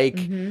really like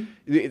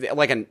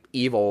an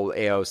evil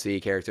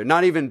AOC character.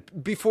 Not even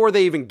before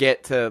they even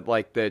get to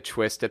the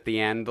twist at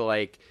the end.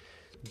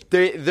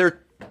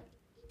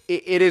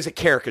 It is a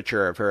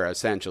caricature of her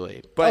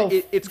essentially, but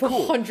it's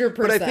cool. 100%.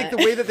 But I think the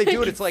way that they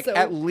do it, it's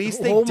at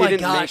least they oh my didn't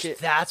gosh, make it.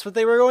 That's what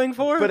they were going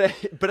for.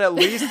 But at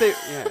least they.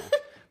 Yeah.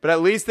 But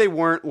at least they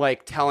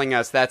weren't telling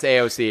us that's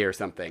AOC or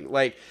something.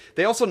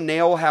 They also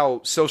nail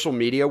how social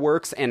media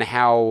works and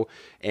how,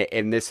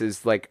 and this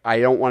is I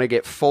don't want to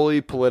get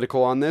fully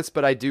political on this,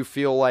 but I do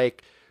feel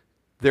like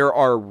there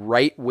are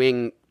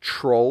right-wing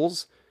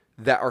trolls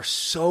that are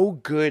so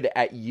good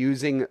at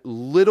using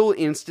little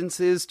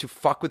instances to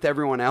fuck with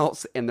everyone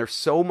else, and they're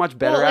so much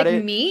better at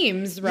it.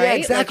 Memes, right? Yeah,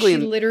 exactly.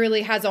 She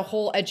literally has a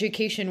whole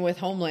education with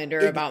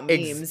Homelander about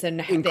memes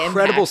and the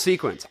incredible impact.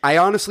 Sequence. I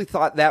honestly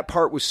thought that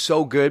part was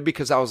so good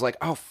because I was like,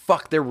 oh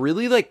fuck, they're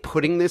really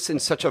putting this in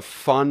such a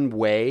fun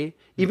way.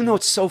 Even though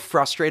it's so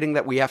frustrating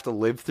that we have to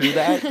live through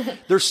that,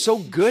 they're so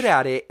good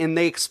at it, and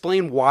they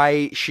explain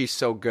why she's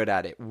so good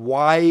at it,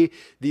 why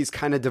these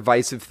kind of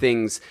divisive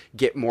things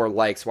get more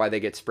likes, why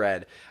they get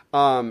spread.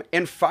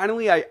 And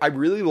finally, I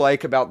really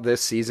like about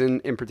this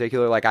season in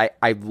particular,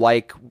 I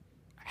like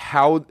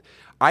how...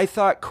 I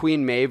thought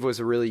Queen Maeve was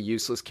a really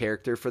useless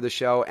character for the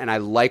show, and I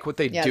like what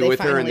they do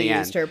with her in the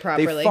end. Her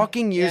properly. They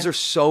fucking use her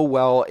so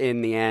well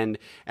in the end,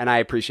 and I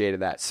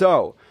appreciated that.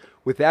 So...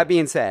 with that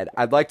being said,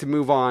 I'd like to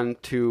move on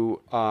to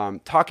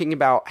talking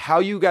about how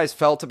you guys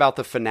felt about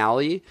the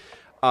finale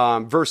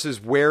versus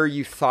where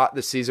you thought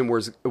the season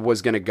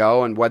was going to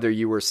go and whether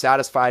you were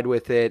satisfied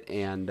with it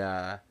and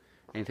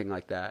anything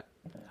like that.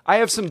 I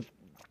have some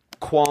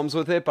qualms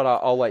with it, but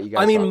I'll let you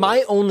guys talk.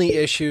 My only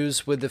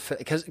issues with the...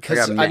 Because,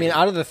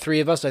 out of the three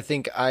of us, I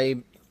think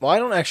I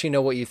don't actually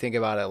know what you think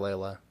about it,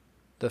 Layla,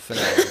 the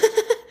finale.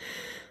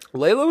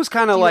 Layla was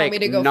kind of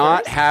not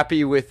first?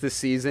 happy with the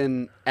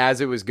season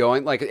as it was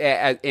going.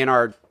 In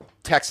our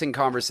texting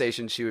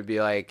conversation, she would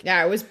be like,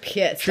 "Yeah, I was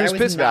pissed. She was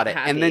pissed about it."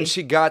 And then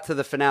she got to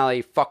the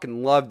finale,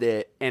 fucking loved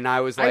it, and I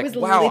was like,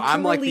 "Wow,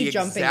 I'm the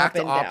exact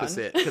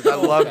opposite because I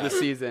love the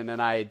season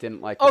and I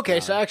didn't like."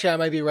 Okay, so actually, I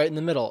might be right in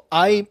the middle.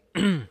 I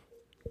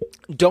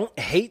don't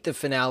hate the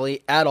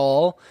finale at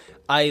all.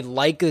 I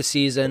like the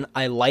season.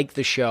 I like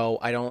the show.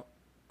 I don't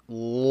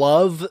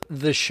love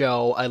the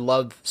show. I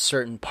love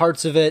certain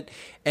parts of it,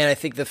 and I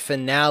think the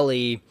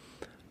finale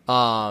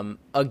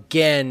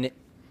again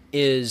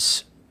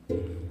is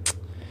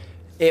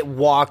it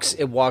walks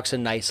a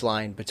nice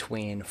line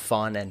between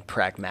fun and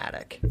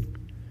pragmatic.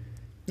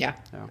 Yeah.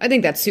 I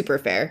think that's super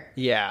fair.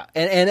 Yeah,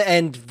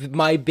 and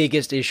my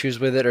biggest issues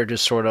with it are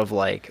just sort of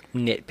like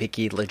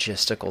nitpicky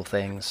logistical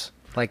things.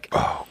 Like,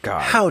 Oh,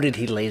 God. how did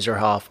he laser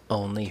off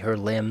only her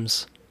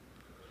limbs?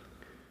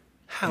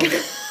 How?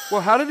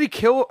 Well, how did he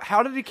kill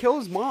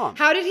his mom?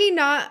 How did he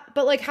not?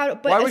 But like, how?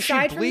 But Why was she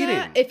aside from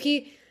that,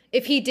 bleeding?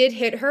 if he did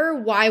hit her,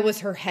 why was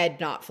her head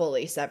not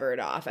fully severed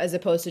off, as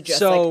opposed to just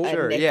So- like a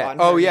Sure, nick yeah. on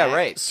her Oh, yeah, neck?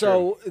 right.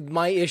 So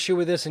my issue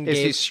with this, and Is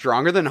he Gabe,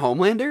 stronger than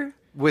Homelander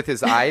with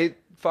his eye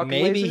fucking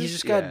maybe lasers? he's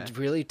just Yeah. got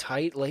really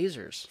tight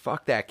lasers.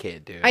 Fuck that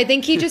kid, dude. I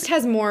think he just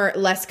has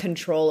less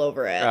control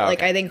over it. Oh, Like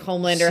okay. I think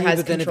Homelander See, has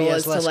but then if he control has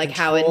as to less like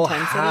how control,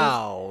 intense it is.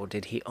 how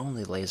did he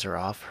only laser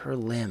off her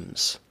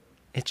limbs?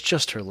 It's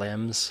just her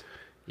limbs.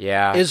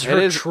 yeah. Is it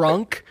her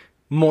trunk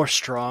more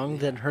strong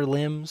than her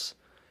limbs?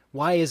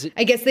 Why is it?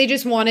 I guess they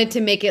just wanted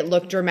to make it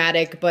look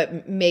dramatic,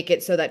 but make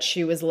it so that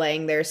she was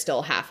laying there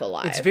still half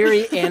alive. It's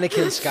very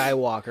Anakin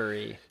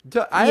Skywalker-y.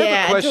 I have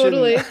Yeah, a question.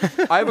 totally.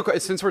 I have a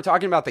since we're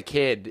talking about the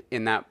kid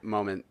in that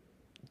moment.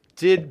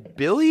 Did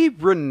Billy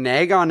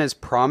renege on his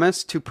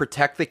promise to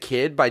protect the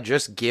kid by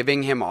just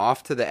giving him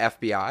off to the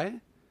FBI?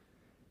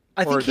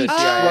 I Or think he the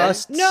CIA?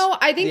 trusts. No,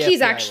 I think the he's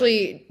FBI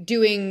actually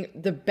doing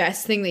the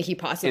best thing that he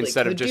possibly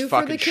Instead could of just do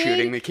for fucking the kid.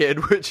 shooting the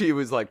kid, which he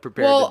was like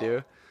prepared Well, to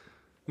do.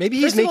 Maybe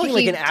he's First of all, making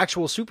like he- an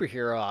actual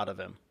superhero out of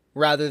him,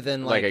 rather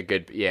than Like like, a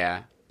good,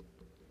 yeah.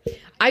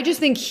 I just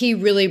think he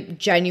really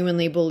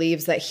genuinely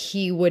believes that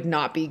he would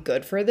not be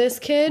good for this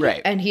kid.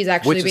 Right. And he's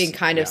actually Which is- being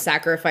kind of yeah.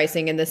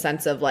 sacrificing in the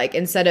sense of like,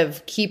 instead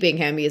of keeping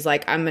him, he's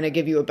like, I'm going to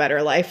give you a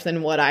better life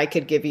than what I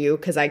could give you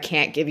because I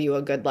can't give you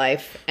a good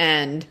life.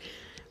 And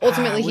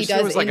ultimately, I he wish there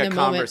does was like in a the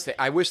moment. conversation.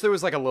 I wish there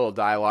was like a little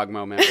dialogue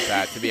moment with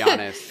that, to be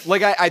honest.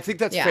 Like, I think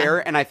that's Yeah.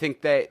 fair. And I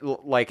think that,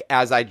 like,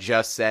 as I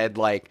just said,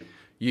 like,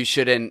 you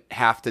shouldn't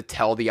have to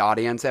tell the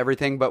audience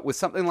everything. But with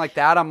something like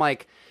that, I'm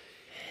like,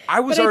 I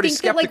was But I already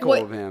think that, like, skeptical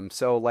what- of him.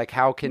 So, like,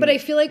 how can. But I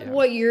feel like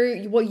what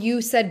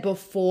you said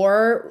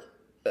before,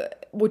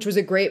 which was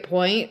a great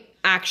point,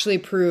 actually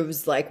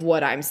proves like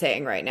what I'm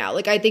saying right now.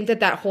 Like I think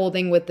that whole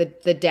thing with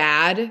the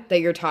dad that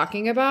you're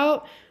talking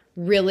about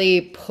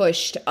really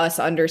pushed us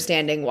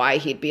understanding why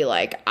he'd be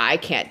like, I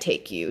can't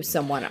take you,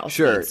 someone else.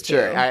 Sure, needs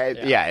sure. to.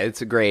 Yeah,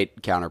 it's a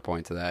great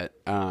counterpoint to that.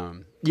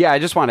 Yeah, I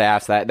just wanted to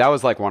ask that. That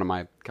was like one of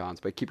my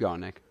cons, but keep going,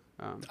 Nick.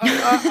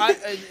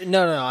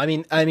 No.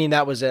 I mean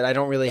that was it. I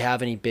don't really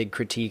have any big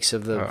critiques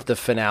of the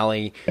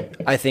finale.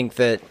 I think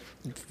that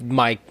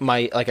my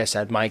like I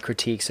said, my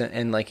critiques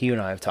and like you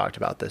and I have talked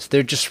about this.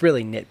 They're just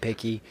really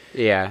nitpicky.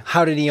 Yeah.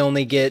 How did he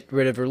only get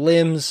rid of her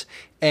limbs?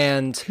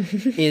 And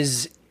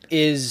is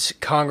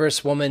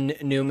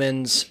Congresswoman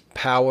Newman's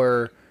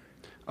power?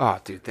 Oh,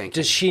 dude, thank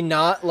you. Does she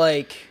not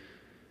like?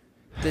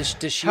 Does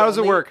she? How does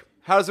it only- work?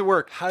 How does it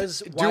work? why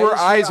Do her does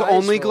eyes her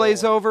only roll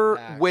glaze over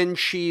back? when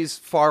she's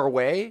far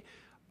away?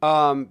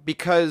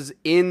 Because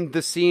in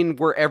the scene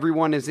where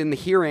everyone is in the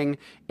hearing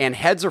and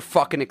heads are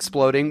fucking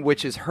exploding,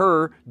 which is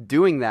her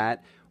doing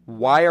that,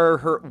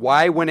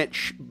 why when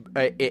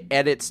it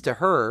edits to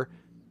her,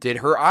 did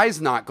her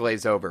eyes not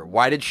glaze over?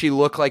 Why did she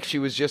look like she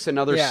was just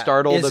another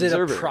startled Is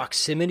observer? it a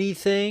proximity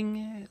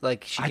thing?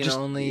 Like she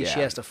can she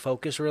has to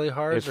focus really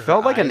hard. It so her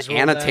felt like an eyes roll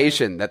back?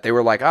 annotation that they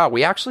were like,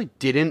 we actually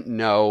didn't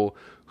know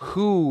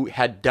who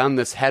had done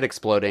this head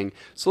exploding,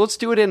 so let's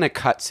do it in a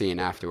cutscene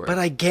afterwards. But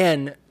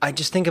again, I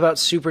just think about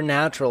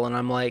Supernatural, and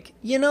I'm like,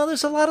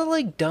 there's a lot of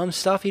like dumb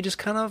stuff you just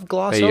kind of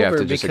gloss That you have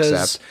over to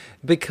just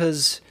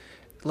because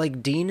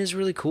like Dean is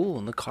really cool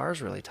and the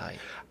car's really tight.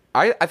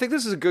 I think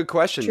this is a good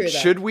question. True that.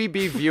 Should we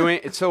be viewing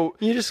it? So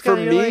You just for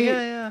kinda- me, you're like,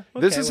 yeah,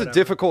 this okay, is whatever. a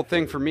difficult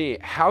thing for me.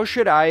 How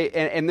should I?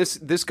 And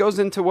this goes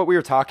into what we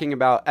were talking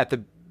about at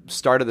the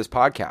start of this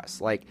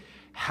podcast. Like,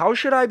 how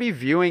should I be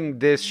viewing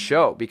this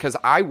show? Because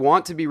I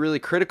want to be really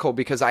critical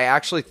because I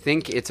actually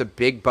think it's a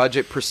big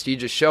budget,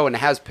 prestigious show and it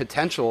has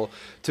potential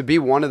to be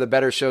one of the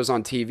better shows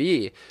on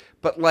TV.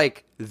 But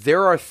like,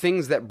 there are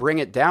things that bring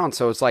it down.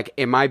 So it's like,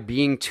 am I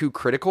being too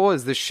critical?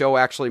 Is this show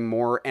actually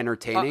more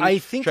entertaining? I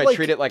think, should I like-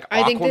 treat it like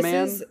I Aquaman?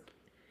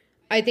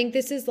 think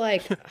this is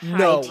like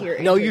No, high tier.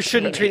 no, you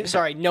shouldn't treat.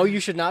 Sorry, no, you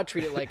should not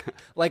treat it like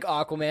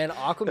Aquaman.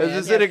 Aquaman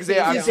This is an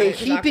example. is a Because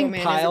heaping Aquaman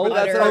is pile utter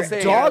That's what I'm of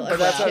saying. dog But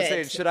that's what I'm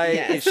shit. saying.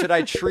 Yes. Should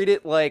I treat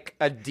it like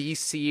a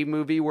DC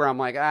movie where I'm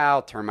like,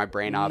 I'll turn my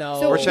brain off?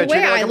 No. So Or should the way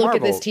treat it like I a look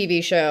at Marvel? this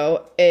TV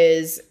show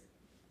is,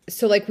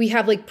 so like we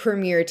have like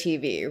Premiere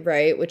TV,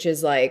 right, which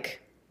is like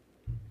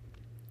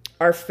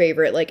our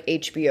favorite like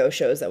HBO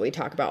shows that we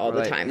talk about all the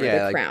Like, time, or yeah,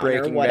 The like Crown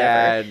Breaking or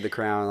whatever. Bad, The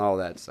Crown, all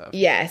that stuff.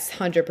 Yes,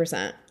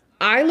 100%.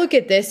 I look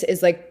at this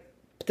as like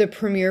the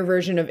premiere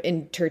version of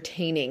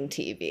entertaining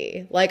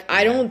TV. Like,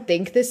 I don't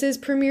think this is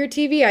premiere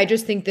TV. I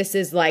just think this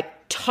is like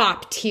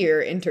top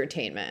tier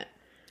entertainment.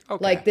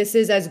 Okay. Like, this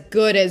is as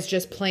good as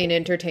just plain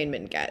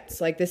entertainment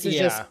gets. Like, this is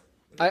just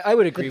I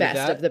would agree best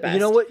with that. of the best. You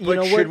know what?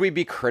 But should we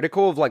be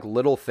critical of like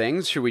little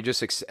things? Should we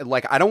just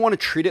like? I don't want to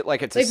treat it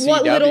like it's like a CW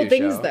what little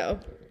things show. though.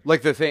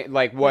 Like the thing,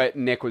 like what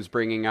Nick was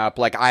bringing up.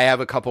 Like I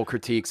have a couple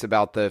critiques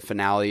about the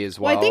finale as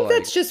well. Well, I think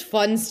that's just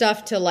fun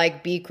stuff to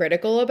like be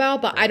critical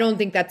about, but I don't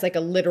think that's like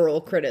a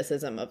literal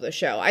criticism of the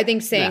show. I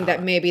think saying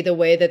that maybe the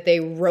way that they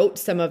wrote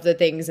some of the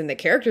things in the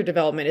character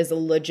development is a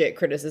legit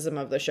criticism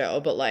of the show.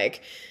 But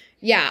like,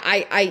 yeah,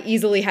 I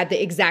easily had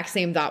the exact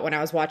same thought when I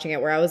was watching it,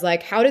 where I was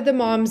like, how did the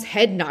mom's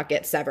head not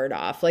get severed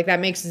off? Like that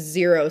makes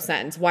zero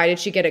sense. Why did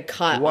she get a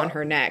cut on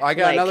her neck? I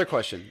got another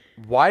question.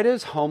 Why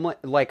does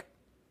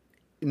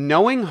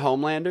knowing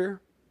Homelander,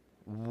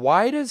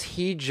 why does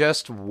he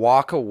just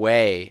walk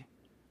away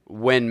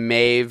when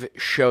Maeve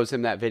shows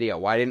him that video?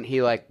 Why didn't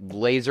he like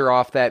laser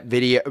off that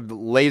video,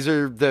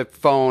 laser the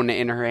phone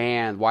in her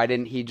hand? Why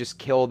didn't he just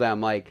kill them?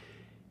 Like,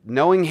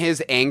 knowing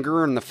his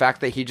anger and the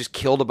fact that he just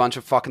killed a bunch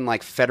of fucking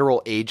like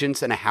federal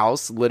agents in a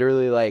house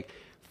literally like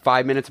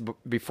 5 minutes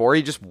before,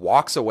 he just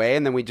walks away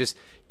and then we just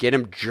get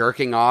him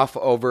jerking off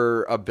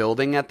over a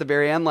building at the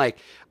very end. Like,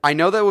 I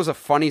know that was a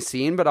funny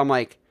scene, but I'm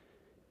like,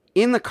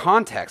 in the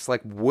context,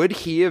 like, would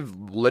he have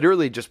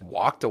literally just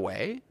walked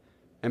away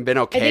and been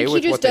okay with what they told him? I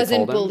think he just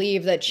doesn't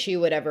believe that she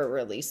would ever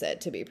release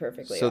it, to be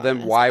perfectly honest. So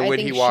then why would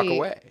he walk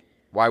away?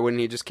 Why wouldn't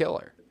he just kill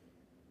her?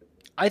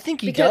 I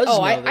think he does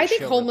know that I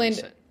think she'll release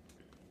it.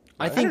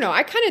 I don't know.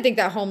 I kind of think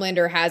that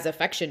Homelander has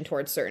affection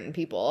towards certain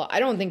people.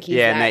 I don't think he's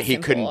and that he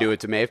couldn't do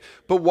it to Maeve.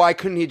 But why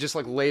couldn't he just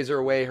like laser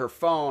away her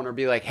phone or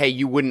be like, "Hey,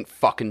 you wouldn't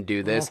fucking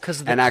do this"?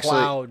 Because of the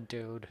cloud,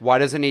 dude. Why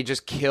doesn't he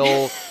just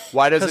kill?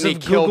 Why doesn't he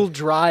kill Google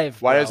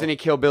Drive? Why doesn't he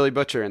kill Billy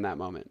Butcher in that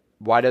moment?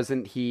 Why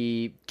doesn't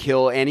he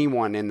kill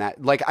anyone in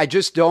that? Like, I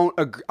just don't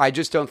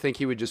think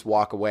he would just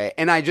walk away.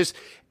 And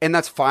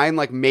that's fine.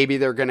 Like, maybe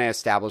they're going to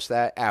establish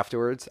that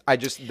afterwards.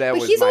 But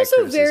he's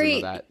also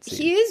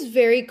he is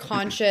very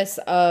conscious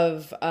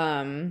of,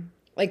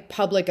 like,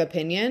 public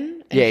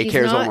opinion. And he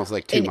cares almost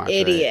like too much.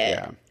 Idiot.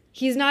 Right? Yeah.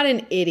 He's not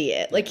an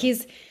idiot. Like,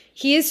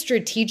 he is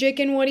strategic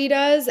in what he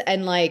does.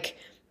 And, like,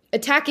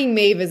 attacking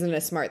Maeve isn't a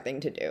smart thing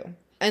to do.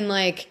 And,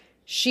 like,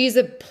 she's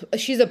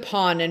a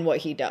pawn in what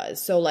he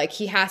does. So, like,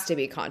 he has to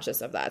be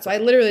conscious of that. So I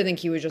literally think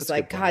he was just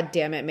like, God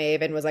damn it,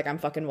 Maeve, and was like, I'm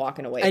fucking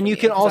walking away. And you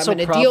can also I'm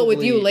going to deal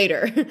with you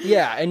later.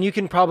 Yeah, and you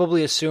can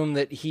probably assume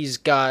that he's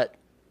got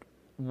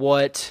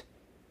what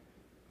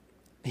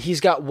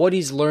he's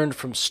learned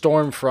from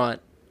Stormfront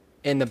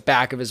in the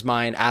back of his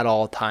mind at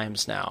all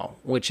times now,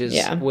 which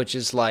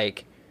is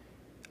like,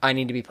 I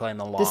need to be playing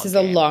the long game. This is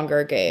a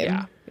longer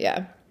game.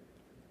 Yeah.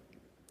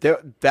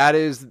 That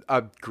is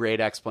a great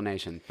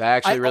explanation. That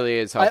actually really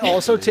is helpful. I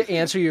also, to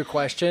answer your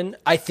question,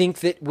 I think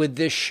that with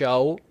this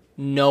show,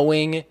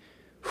 knowing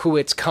who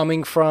it's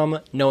coming from,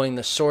 knowing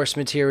the source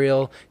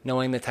material,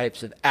 knowing the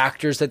types of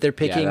actors that they're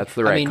picking, that's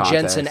the right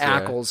context, Jensen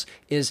Ackles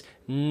is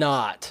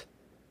not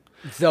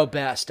the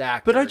best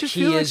actor. But I just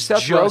feel like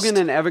Seth Rogen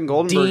and Evan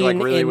Goldenberg Dean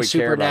really would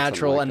care about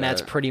Supernatural, like and that.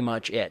 that's pretty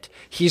much it.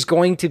 He's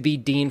going to be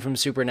Dean from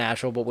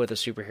Supernatural, but with a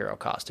superhero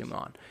costume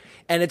on.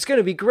 And it's going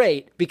to be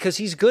great because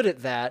he's good at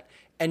that.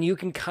 And you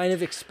can kind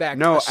of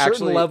expect a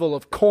certain level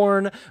of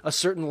corn, a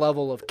certain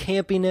level of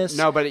campiness.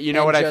 No, but you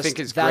know what I think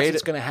is great? That's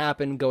what's going to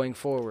happen going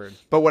forward.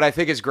 But what I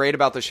think is great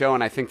about the show,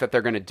 and I think that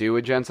they're going to do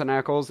with Jensen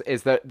Ackles,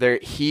 is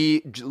that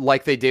he,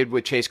 like they did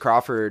with Chase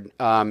Crawford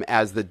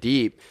as the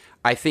Deep,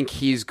 I think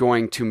he's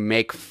going to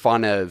make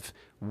fun of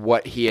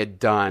what he had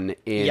done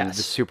in the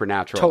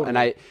Supernatural.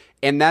 Totally.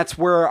 And that's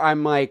where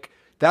I'm like,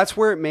 that's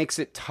where it makes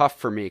it tough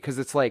for me, because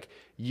it's like,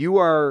 you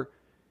are,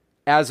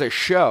 as a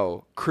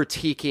show,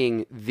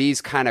 critiquing these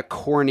kind of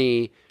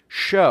corny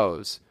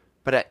shows,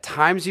 but at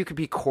times you could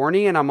be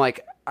corny, and I'm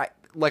like,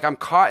 I'm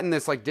caught in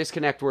this like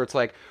disconnect where it's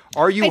like,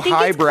 are you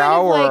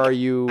highbrow or are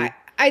you?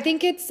 I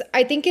think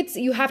it's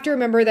you have to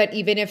remember that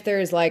even if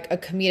there's like a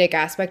comedic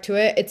aspect to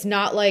it, it's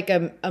not like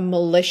a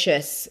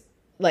malicious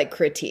like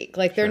critique.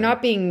 Like they're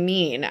not being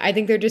mean. I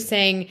think they're just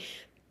saying,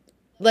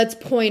 let's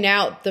point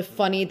out the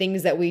funny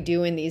things that we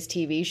do in these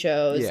TV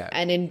shows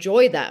and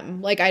enjoy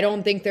them. Like, I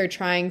don't think they're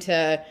trying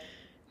to,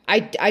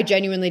 I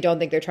genuinely don't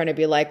think they're trying to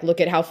be like, look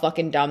at how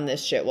fucking dumb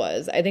this shit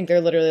was. I think they're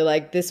literally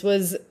like, this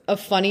was a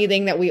funny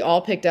thing that we all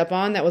picked up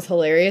on that was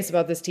hilarious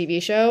about this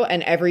TV show,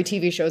 and every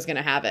TV show is going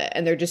to have it.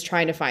 And they're just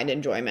trying to find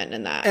enjoyment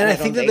in that. And I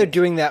think that they're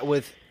doing that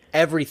with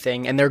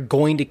everything, and they're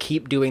going to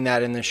keep doing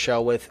that in this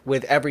show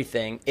with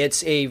everything.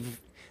 It's a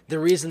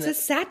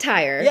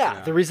satire.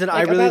 Yeah, the reason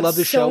I really love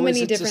the show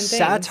is it's a things.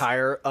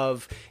 satire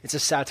of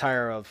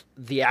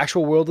the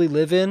actual world we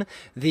live in,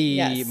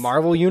 the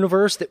Marvel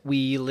universe that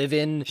we live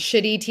in,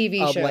 shitty TV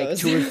shows, like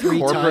 2 or 3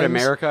 corporate times,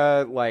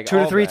 America, like 2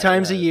 or 3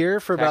 times a year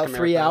for about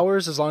 3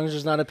 hours, as long as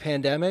there's not a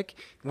pandemic.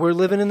 We're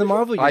living in the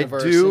Marvel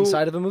universe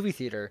inside of a movie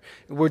theater.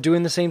 We're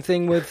doing the same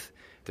thing with.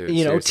 Dude,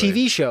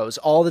 TV shows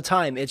all the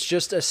time. It's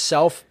just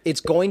it's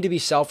going to be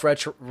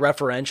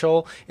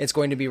self-referential. It's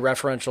going to be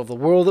referential of the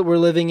world that we're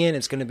living in.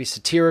 It's going to be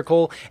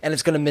satirical, and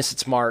it's going to miss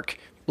its mark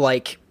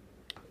like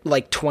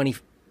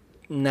 15%.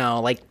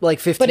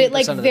 But it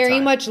like very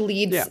much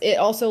leads. Yeah. It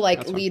also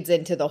like leads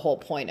into the whole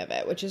point of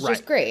it, which is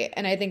just great.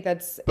 And I think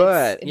it's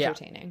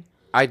entertaining.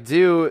 I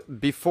do,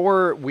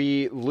 before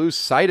we lose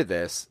sight of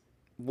this,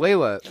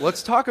 Layla,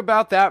 let's talk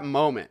about that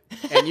moment.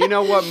 And you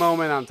know what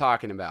moment I'm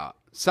talking about.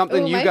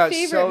 Something you my got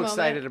favorite so moment.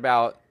 excited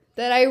about.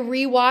 That I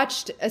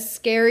rewatched a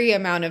scary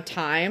amount of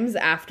times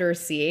after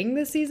seeing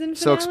the season finale.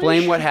 So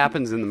explain what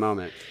happens in the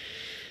moment.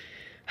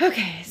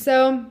 Okay,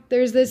 so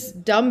there's this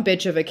dumb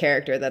bitch of a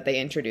character that they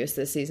introduced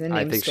this season I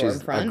named think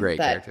Stormfront. she's a great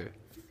that, character.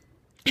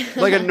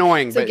 Like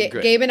annoying, So but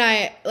good. Gabe and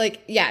I,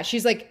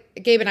 she's like,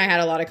 Gabe and I had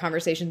a lot of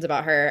conversations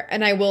about her,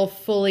 and I will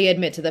fully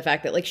admit to the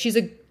fact that like she's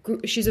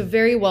a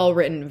very well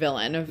written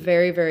villain, a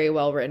very, very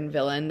well written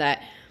villain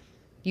that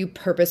you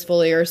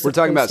purposefully are supposed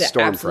talking about to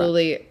Stormfront.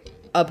 absolutely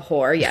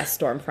abhor. Yes,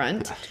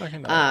 Stormfront.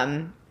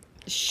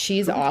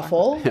 She's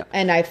awful,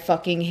 and I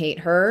fucking hate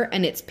her,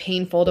 and it's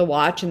painful to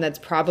watch, and that's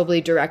probably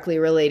directly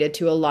related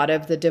to a lot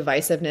of the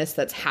divisiveness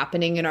that's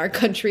happening in our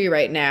country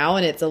right now,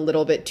 and it's a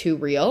little bit too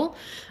real.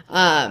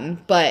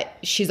 But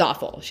she's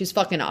awful. She's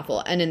fucking awful.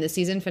 And in the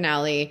season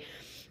finale,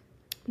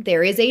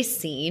 there is a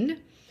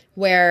scene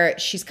where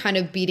she's kind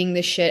of beating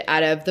the shit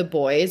out of the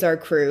boys, our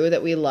crew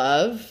that we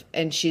love,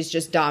 and she's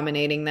just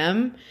dominating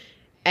them.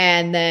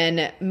 And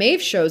then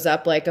Maeve shows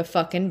up like a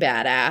fucking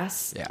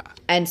badass. Yeah.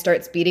 And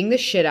starts beating the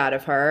shit out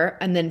of her.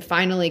 And then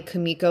finally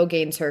Kumiko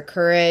gains her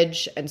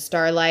courage, and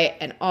Starlight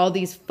and all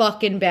these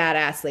fucking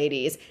badass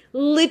ladies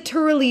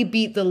literally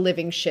beat the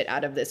living shit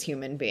out of this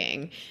human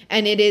being.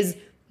 And it is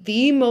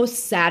the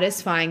most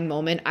satisfying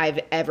moment I've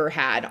ever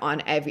had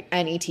on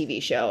any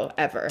TV show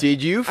ever.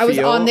 Did you I was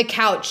feel- on the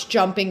couch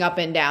jumping up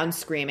and down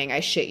screaming. I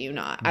shit you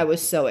not. I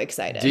was so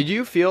excited. Did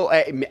you feel...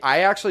 I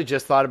actually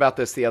just thought about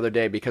this the other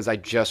day because I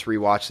just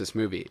rewatched this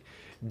movie.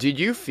 Did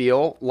you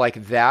feel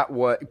like that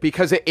was...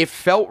 Because it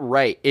felt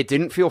right. It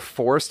didn't feel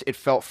forced. It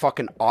felt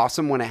fucking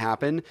awesome when it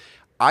happened.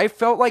 I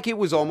felt like it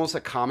was almost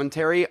a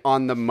commentary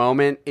on the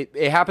moment...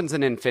 It happens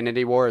in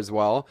Infinity War as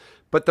well.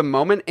 But the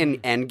moment in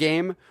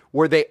Endgame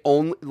where they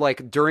only...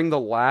 Like, during the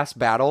last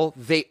battle,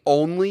 they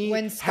only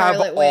When have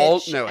Scarlet all...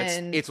 Witch No,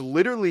 and- it's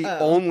literally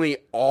only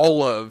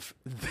all of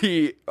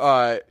the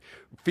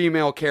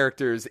female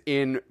characters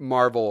in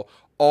Marvel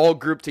all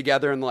grouped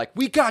together and like,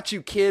 we got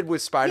you, kid,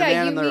 with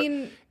Spider-Man. you and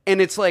mean and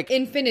it's like...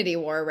 Infinity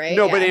War, right?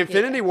 No, Yeah, but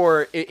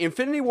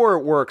Infinity War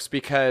works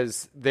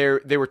because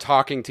they were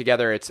talking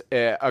together. It's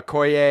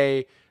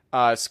Okoye,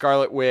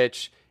 Scarlet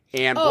Witch,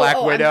 and Black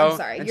Widow. I'm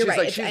sorry. And You're she's right.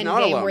 like, It's she's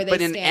not Endgame alone. where they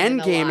But in stand in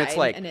the Endgame, it's line,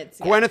 like and it's-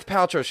 Gwyneth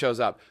Paltrow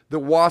shows up, the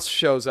Wasp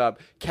shows up,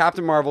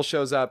 Captain Marvel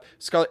shows up,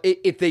 Scarlet.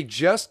 If they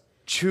just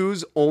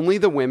choose only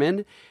the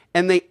women,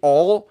 and they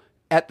all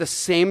at the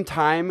same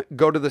time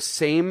go to the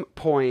same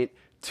point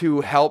to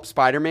help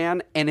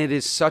Spider-Man, and it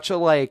is such a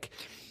like...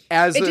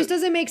 It just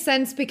doesn't make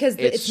sense because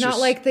it's not just-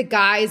 like the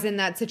guys in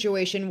that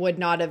situation would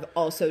not have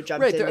also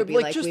jumped in to be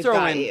like, just we've throw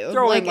got in, you.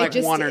 Throw in it like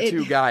just- one or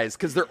two guys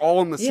because they're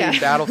all in the same Yeah.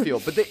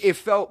 battlefield. But it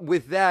felt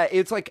with that,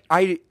 it's like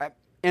I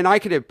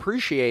could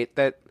appreciate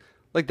that.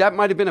 Like that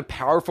might have been a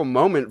powerful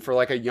moment for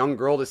like a young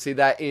girl to see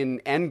that in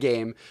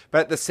Endgame.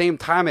 But at the same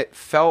time, it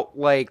felt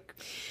like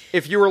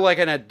if you were like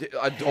an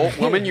adult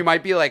woman, you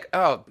might be like,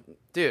 oh.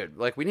 Dude,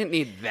 like we didn't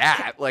need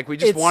that. Like we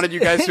just wanted you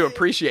guys to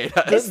appreciate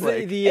us. It's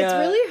really...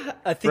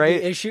 I think Right?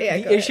 the issue Yeah,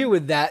 the go ahead. issue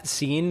with that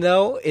scene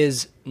though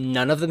is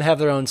none of them have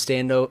their own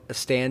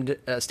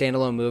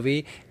standalone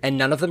movie, and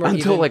none of them are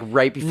Until, even, like,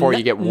 right before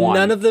you get one.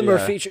 None of them are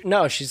Yeah. featured.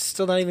 No, she's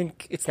still not even.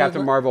 It's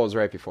Captain not, Marvel was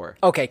right before.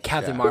 Okay,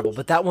 Captain Marvel,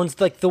 but that one's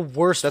like the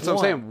worst. That's what I'm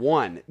saying.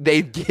 One.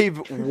 They gave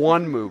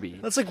one movie.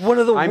 That's like one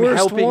of the I'm worst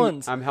helping-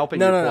 ones. I'm helping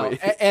No, your no,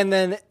 point.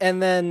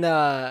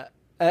 no.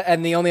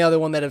 And the only other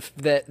one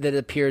that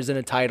appears in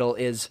a title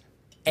is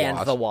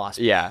the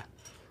Wasp. Yeah.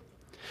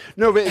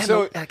 No, but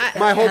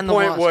my whole and the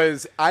point Wasp.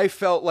 was I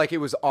felt like it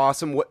was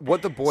awesome.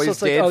 What the boys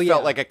it's like, did oh, yeah.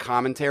 felt like a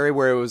commentary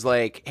where it was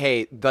like,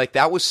 hey, like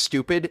that was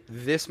stupid.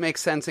 This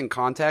makes sense in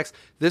context.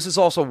 This is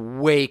also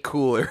way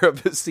cooler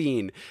of a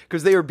scene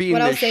because they were beating What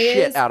the I'll say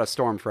shit is- out of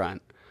Stormfront.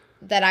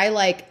 that I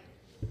like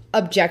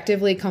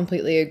objectively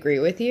completely agree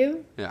with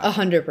you. Yeah.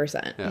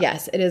 100%. Yeah.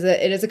 Yes, it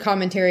is a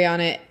commentary on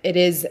it. It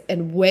is a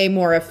way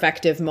more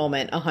effective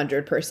moment.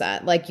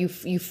 100%. Like you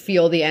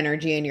feel the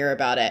energy and you're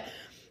about it.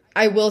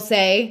 I will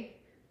say,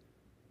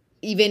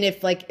 even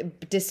if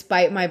like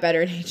despite my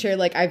better nature,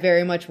 like I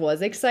very much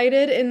was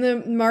excited in the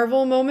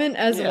Marvel moment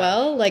as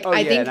well. Like Oh, I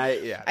yeah, think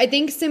and I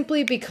think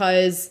simply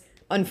because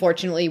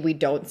unfortunately we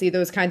don't see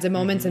those kinds of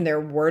moments and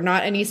there were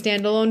not any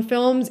standalone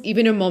films,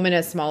 even a moment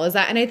as small as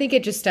that. And I think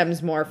it just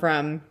stems more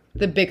from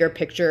the bigger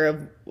picture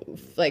of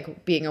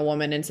like being a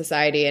woman in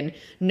society and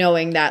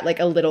knowing that like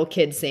a little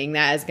kid seeing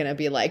that is going to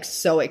be like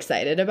so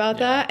excited about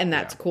that. And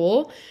that's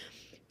cool.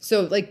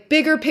 So like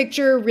bigger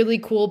picture, really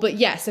cool. But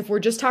yes, if we're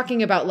just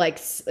talking about like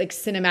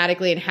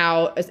cinematically and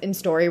how in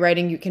story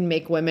writing you can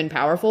make women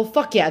powerful,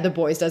 fuck yeah, The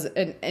Boys does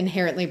an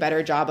inherently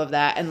better job of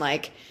that. And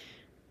like,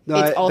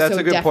 it's also that's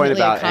a good definitely point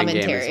about a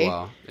commentary. Endgame as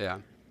well. Yeah.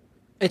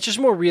 It's just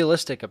more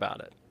realistic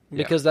about it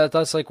because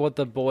that's like what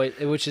the boy,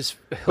 which is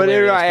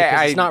hilarious But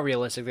because it's not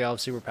realistic. They all have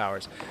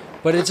superpowers,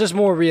 but it's just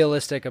more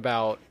realistic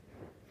about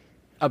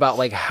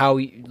like how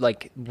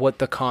like what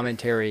the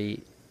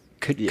commentary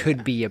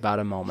could be about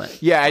a moment.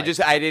 Yeah, I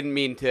didn't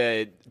mean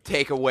to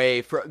take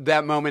away from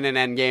that moment in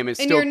Endgame is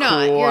And still you're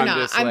not. cool. You're I'm not.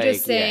 just I'm like,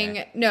 just saying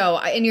yeah. no,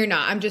 and you're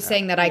not. I'm just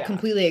saying that I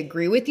completely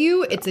agree with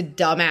you. It's a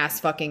dumbass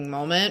fucking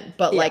moment,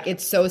 but like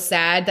it's so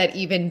sad that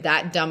even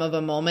that dumb of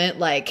a moment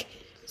like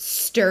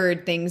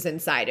stirred things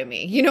inside of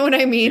me. You know what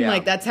I mean? Yeah.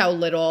 Like that's how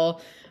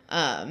little.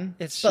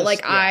 It's but just,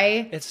 like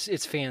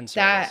it's fan service.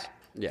 that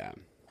Yeah.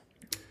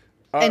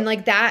 and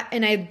like that,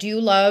 and I do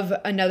love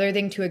another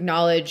thing to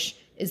acknowledge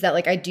is that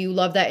like I do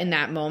love that in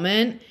that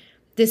moment,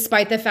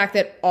 despite the fact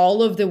that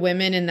all of the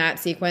women in that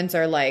sequence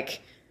are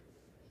like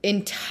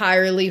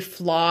entirely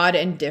flawed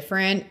and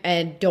different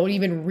and don't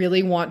even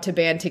really want to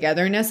band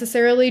together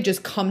necessarily,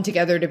 just come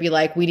together to be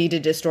like, we need to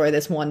destroy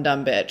this one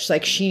dumb bitch.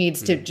 Like she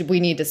needs to, we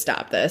need to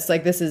stop this.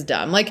 Like this is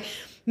dumb. Like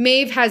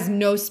Maeve has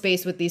no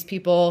space with these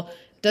people,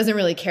 doesn't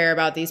really care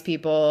about these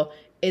people,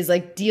 is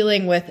like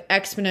dealing with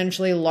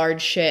exponentially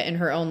large shit in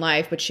her own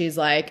life, but she's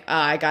like,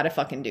 I gotta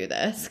fucking do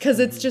this. Cause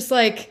it's just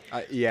like,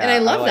 yeah, and I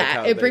love like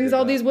how that. It they brings did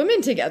all that. these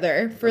women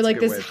together for That's a like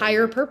good way this of putting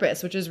higher it.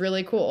 purpose, which is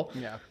really cool.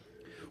 Yeah.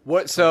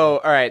 What? So,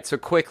 all right. So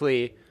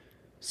quickly,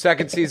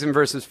 second season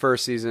versus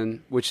first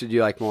season. Which did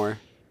you like more?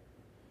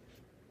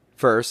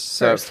 First.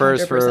 So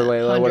first for 100%,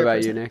 Layla. What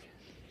about you, 100%. Nick?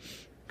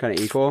 Kind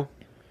of equal.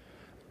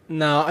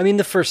 No, I mean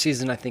the first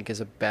season I think is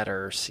a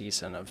better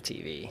season of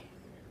TV.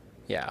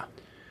 Yeah.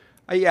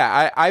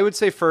 Yeah, I would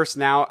say first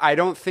now. I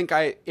don't think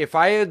if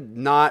I had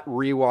not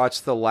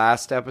rewatched the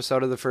last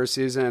episode of the first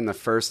season and the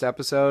first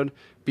episode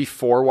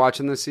before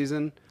watching this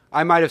season,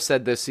 I might have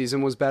said this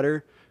season was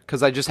better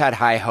because I just had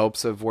high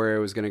hopes of where it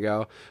was going to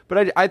go.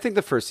 But I think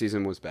the first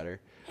season was better.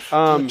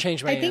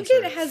 Change my I think answer.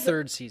 it has-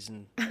 third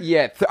season.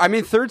 Yeah, I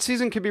mean, third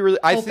season could be really.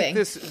 I Hoping. think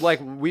this, like,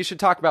 we should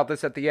talk about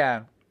this at the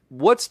end.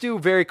 Let's do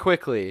very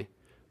quickly.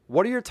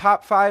 What are your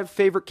top 5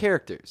 favorite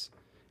characters?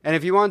 And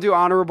if you want to do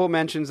honorable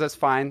mentions, that's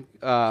fine.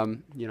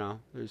 You know,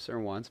 there's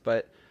certain ones.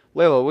 But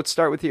Layla, let's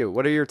start with you.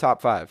 What are your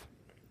top 5?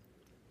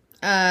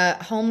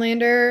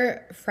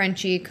 Homelander,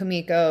 Frenchie,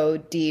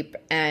 Kumiko, Deep,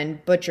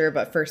 and Butcher,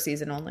 but first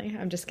season only.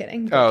 I'm just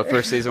kidding. Oh, Butcher.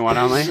 first season one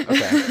only.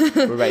 Okay.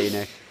 What about you,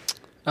 Nick?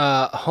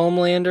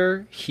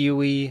 Homelander,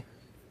 Huey,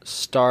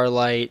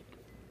 Starlight,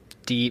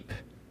 Deep.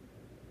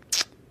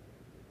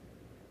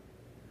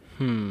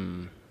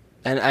 And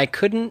I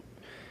couldn't.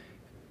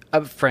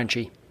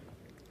 Frenchie.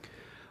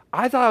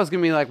 I thought I was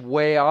gonna be like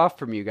way off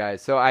from you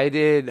guys. So I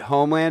did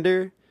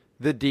Homelander,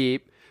 The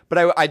Deep,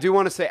 but I do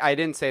want to say I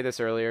didn't say this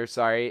earlier.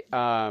 Sorry.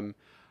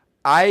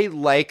 I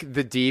like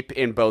The Deep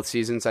in both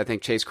seasons. I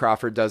think Chase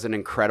Crawford does an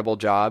incredible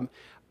job.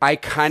 I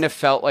kind of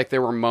felt like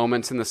there were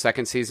moments in the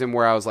second season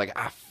where I was like,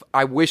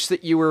 I wish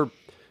that you were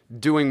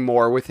doing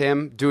more with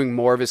him, doing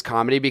more of his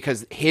comedy,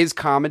 because his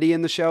comedy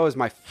in the show is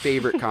my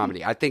favorite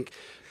comedy. I think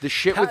the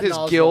shit with his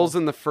Patton gills Oswalt.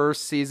 in the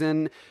first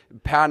season,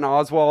 Patton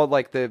Oswalt,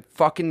 like the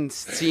fucking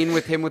scene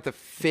with him with the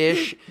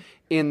fish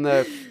in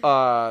the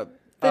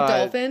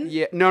dolphin?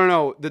 Yeah,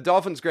 no, the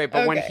dolphin's great,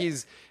 but when Okay.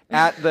 he's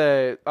at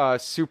the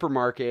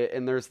supermarket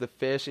and there's the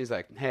fish, he's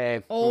like,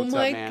 "Hey, Oh what's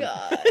my up, man?"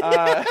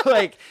 God.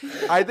 Like,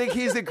 I think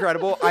he's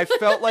incredible. I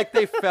felt like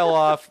they fell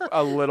off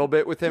a little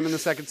bit with him in the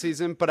second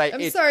season, but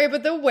I'm sorry,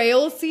 but the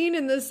whale scene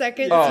in the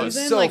second Oh,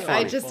 season, so like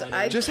funny.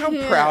 I just how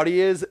can't. proud he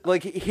is.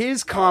 Like,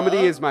 his comedy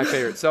is my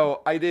favorite. So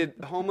I did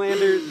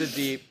Homelander, The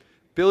Deep,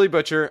 Billy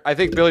Butcher. I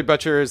think Billy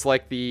Butcher is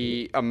like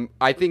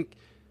I think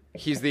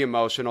he's the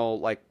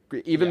emotional, like,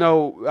 even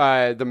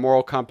though the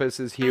moral compass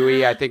is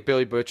Huey, I think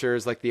Billy Butcher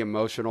is like the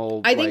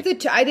emotional. I think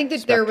that their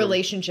spectrum.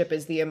 relationship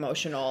is the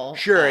emotional.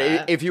 Sure,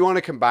 if you want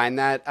to combine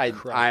that,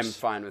 I'm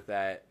fine with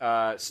that.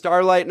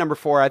 Starlight, number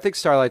 4. I think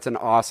Starlight's an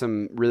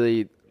awesome,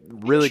 really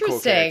cool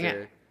Interesting.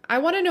 character. I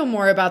want to know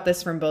more about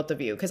this from both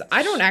of you because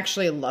I don't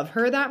actually love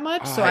her that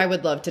much, so I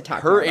would love to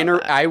talk. Her more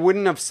about that. I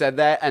wouldn't have said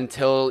that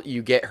until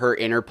you get her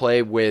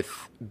interplay with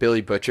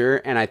Billy Butcher,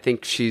 and I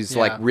think she's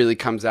like really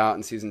comes out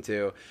in season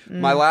 2.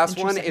 My last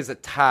one is a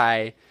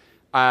tie.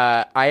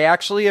 I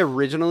actually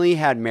originally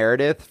had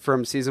Meredith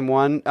from season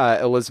 1,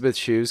 Elizabeth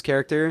Shue's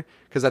character,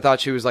 because I thought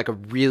she was like a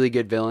really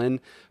good villain,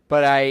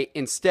 but I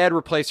instead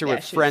replaced her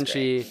with she was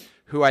Frenchie,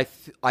 who I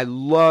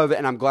love,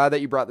 and I'm glad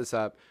that you brought this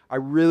up. I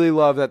really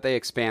love that they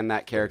expand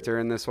that character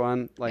in this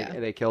one. Like,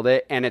 they killed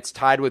it. And it's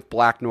tied with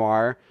Black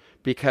Noir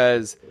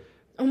because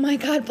Oh my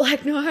God,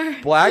 Black Noir.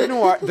 Black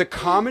Noir, the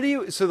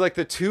comedy, so like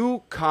the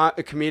two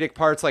comedic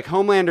parts, like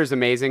Homelander's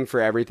amazing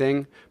for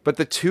everything, but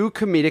the two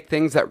comedic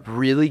things that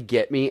really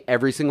get me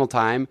every single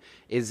time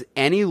is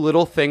any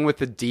little thing with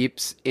the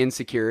Deep's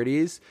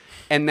insecurities,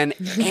 and then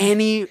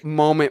any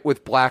moment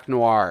with Black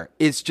Noir.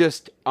 It's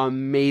just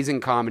amazing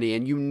comedy,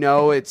 and you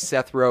know it's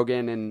Seth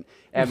Rogen and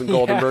Evan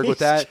Goldenberg with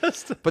that.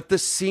 But the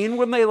scene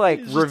when they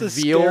like just a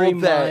reveal scary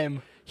that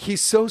mime.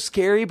 he's so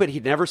scary, but he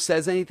never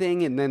says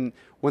anything, and then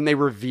when they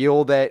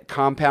reveal that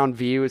Compound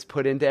V was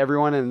put into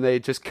everyone and they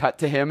just cut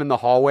to him in the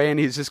hallway and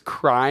he's just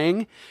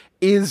crying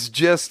is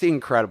just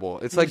incredible.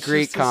 It's like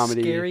great just a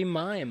comedy. scary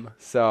mime.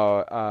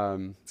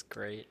 So, It's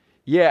great.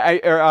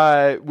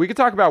 yeah, we could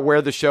talk about where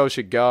the show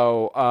should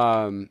go.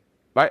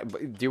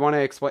 Do you want to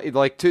explain?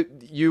 Like,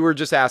 you were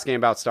just asking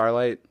about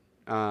Starlight.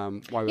 Why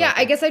we Yeah, like I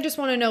her? guess I just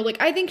want to know, like,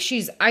 I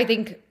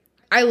think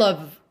I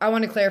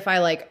want to clarify,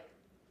 like,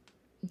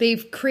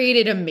 they've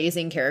created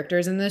amazing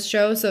characters in this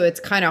show, so it's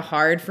kind of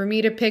hard for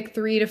me to pick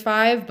 3 to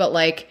 5, but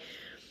like,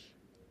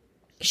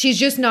 she's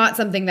just not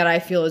something that I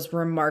feel is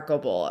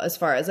remarkable as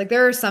far as, like,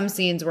 there are some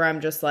scenes where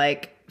I'm just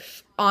like,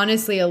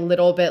 honestly, a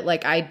little bit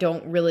like, I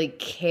don't really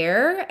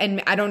care,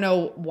 and I don't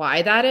know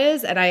why that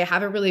is, and I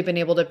haven't really been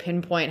able to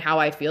pinpoint how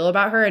I feel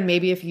about her, and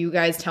maybe if you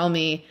guys tell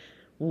me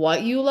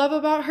what you love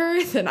about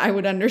her, then I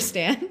would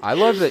understand. I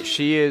love that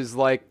she is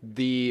like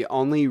the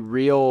only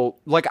real,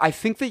 like, I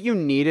think that you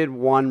needed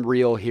one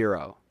real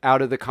hero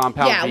out of the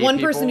Compound Yeah, V one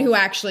people. person who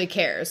actually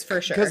cares, for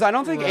sure. Because I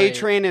don't think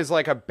A-Train is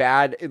like a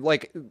bad,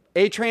 like,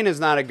 A-Train is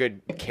not a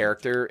good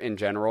character in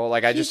general.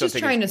 Like, I He's just don't just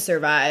think trying to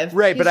survive.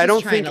 Right, but He's I don't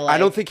just trying think to, I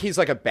don't like- think he's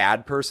like a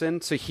bad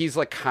person. So he's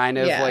like kind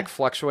of Yeah. like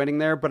fluctuating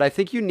there. But I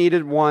think you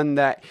needed one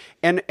that,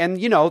 and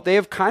you know, they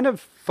have kind of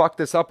fucked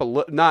this up a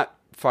little, not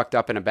fucked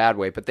up in a bad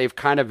way, but they've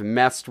kind of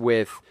messed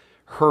with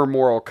her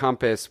moral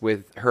compass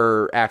with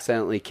her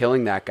accidentally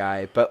killing that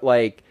guy. But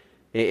like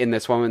in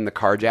this one, in the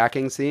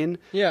carjacking scene,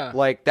 Yeah.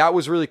 like that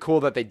was really cool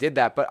that they did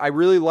that. But I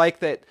really like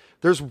that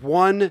there's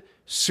one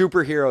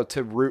superhero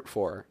to root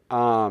for.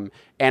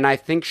 And I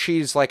think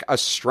she's like a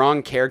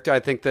strong character. I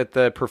think that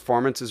the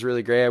performance is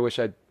really great. I wish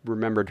I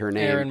remembered her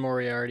name. Erin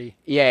Moriarty.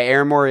 Yeah,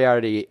 Erin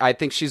Moriarty. I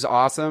think she's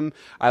awesome.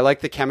 I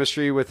like the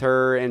chemistry with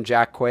her and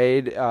Jack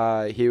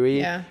Quaid, Huey.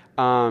 Yeah.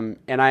 And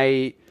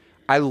I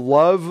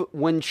love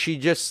when she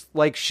just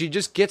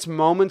gets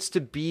moments to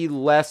be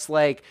less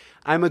like,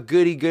 I'm a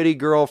goody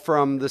girl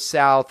from the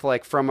South,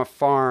 like from a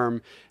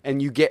farm,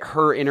 and you get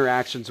her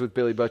interactions with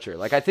Billy Butcher.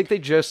 Like, I think they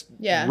just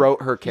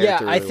wrote her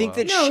character. Yeah, I really think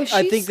well. that No,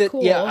 I think she's that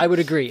cool. yeah, I would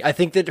agree. I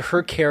think that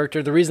her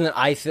character, the reason that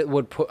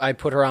I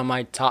put her on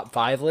my top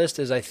 5 list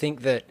is I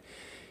think that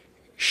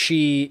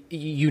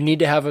you need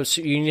to have a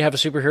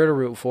superhero to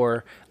root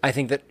for. I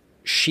think that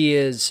she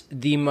is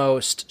the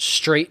most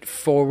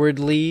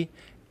straightforwardly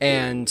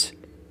and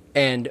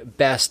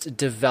best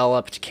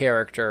developed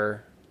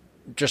character,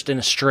 just in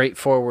a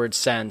straightforward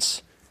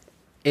sense,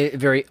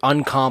 very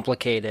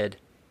uncomplicated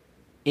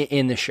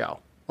in the show.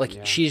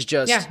 Like she's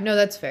just Yeah, no,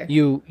 that's fair.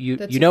 you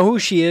That's know who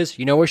she is,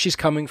 you know where she's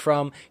coming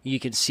from, you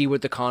can see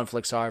what the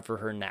conflicts are for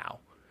her now,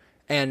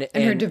 and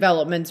her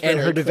development's really and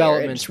her clear,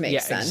 development which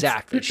makes sense.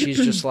 exactly. She's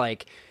just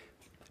like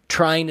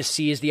trying to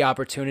seize the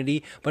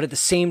opportunity, but at the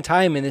same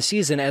time in the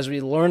season, as we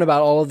learn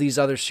about all of these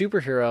other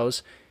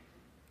superheroes,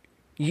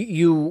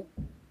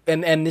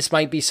 and this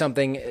might be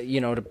something, you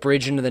know, to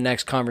bridge into the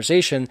next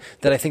conversation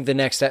that I think the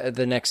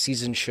next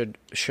season should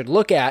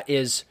look at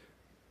is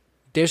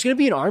there's going to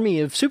be an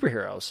army of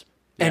superheroes,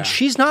 and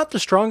she's not the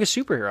strongest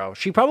superhero.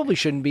 She probably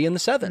shouldn't be in the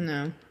 7.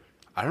 No.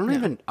 I don't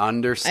even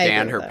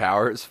understand with her that.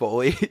 powers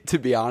fully, to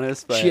be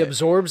honest. But She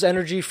absorbs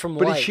energy from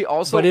But is light. she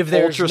also but if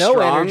there's ultra no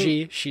strong?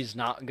 energy, she's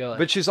not good.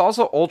 But she's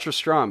also ultra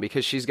strong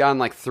because she's gotten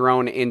like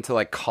thrown into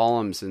like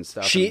columns and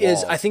stuff. she and is.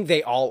 walls. I think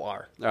they all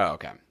are. Oh,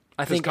 okay.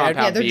 I think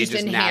Compound they're V just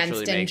enhanced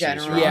naturally in makes you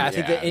general. strong. Yeah, I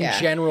think that in Yeah.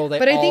 general they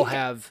But I all think-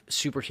 have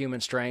superhuman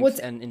strength What's-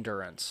 and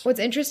endurance. What's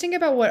interesting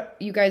about what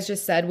you guys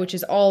just said, which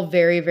is all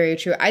very, very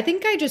true, I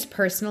think I just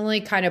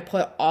personally kind of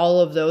put all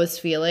of those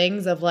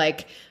feelings of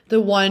like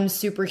the one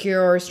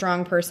superhero or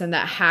strong person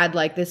that had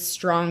like this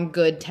strong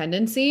good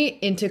tendency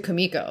into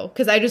Kimiko,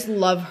 because I just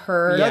love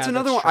her. That's Yeah,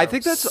 another that's one. I true.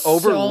 think that's So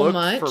overlooked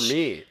much. for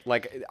me.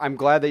 Like, I'm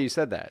glad that you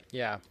said that.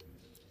 Yeah.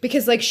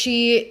 Because like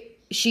she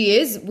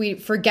is, we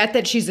forget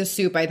that she's a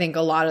soup, I think,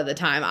 a lot of the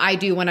time. I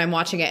do when I'm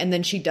watching it, and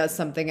then she does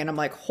something and I'm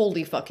like,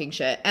 holy fucking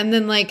shit. And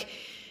then like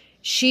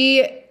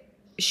she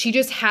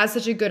just has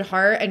such a good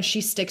heart, and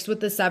she sticks with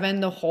the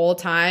 7 the whole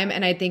time.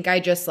 And I think I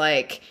just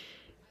like,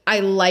 I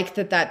like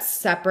that that's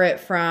separate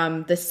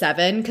from the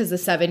 7, because the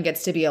 7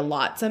 gets to be a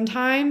lot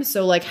sometimes.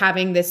 So like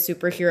having this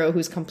superhero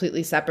who's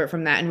completely separate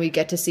from that, and we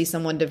get to see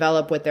someone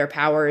develop with their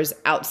powers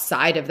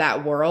outside of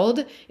that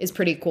world is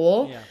pretty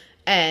cool. Yeah.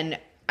 And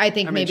I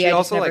think I mean, maybe she I just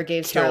also never like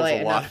gave kills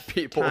Starlight a lot enough of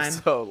people, time.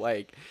 so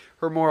like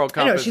her moral I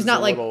compass. know she's is not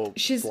a like little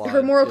she's flawed.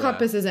 her moral Yeah.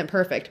 compass isn't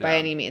perfect by Yeah.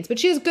 any means, but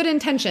she has good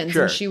intentions,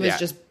 Sure, and she was yeah.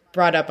 just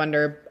brought up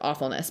under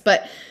awfulness.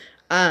 But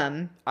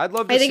I'd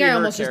love to I think see I her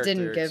almost just character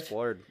didn't give-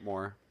 explored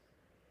more.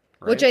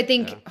 which right? I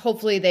think Yeah.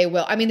 hopefully they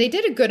will. I mean, they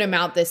did a good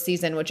amount this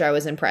season, which I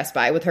was impressed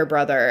by with her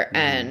brother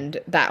and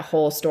that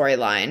whole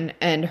storyline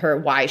and her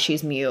why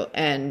she's mute,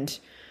 and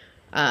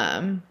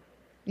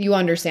you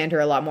understand her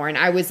a lot more. And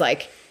I was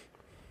like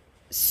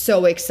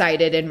so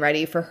excited and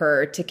ready for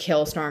her to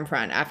kill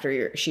Stormfront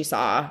after she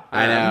saw.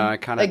 I know, I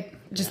kinda- like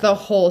just the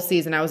whole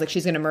season. I was like,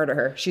 she's gonna murder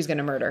her. She's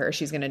gonna murder her.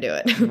 She's gonna do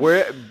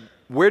it.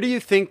 Where do you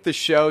think the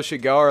show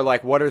should go, or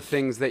like what are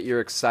things that you're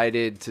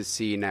excited to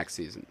see next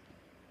season?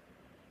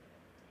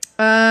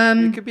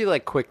 It could be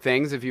like quick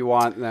things if you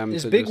want them.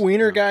 Is to Big just,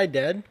 Wiener guy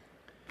dead?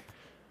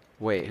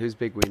 Wait, who's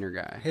Big Wiener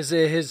guy? His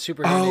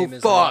superhero Oh, name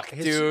is fuck,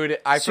 his dude.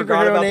 I superhero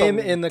forgot about the name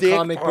in the dick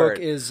comic part.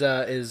 book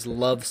is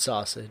Love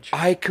Sausage.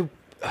 I could.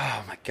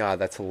 Oh my god,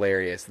 that's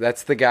hilarious.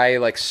 That's the guy who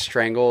like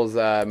strangles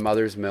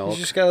mother's milk. He's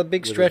just got a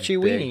big with his stretchy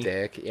big weenie.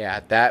 dick.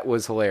 Yeah, that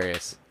was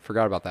hilarious.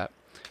 Forgot about that.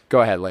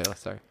 Go ahead, Layla.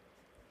 Sorry.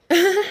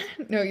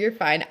 No, you're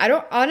fine. I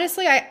don't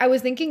honestly. I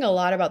was thinking a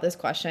lot about this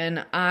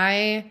question.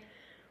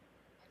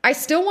 I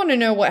still want to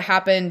know what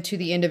happened to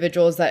the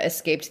individuals that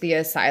escaped the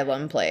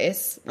asylum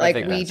place. Like,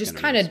 we just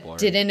kind of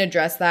didn't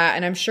address that,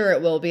 and I'm sure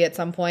it will be at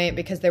some point,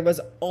 because there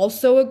was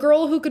also a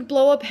girl who could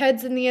blow up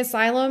heads in the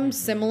asylum,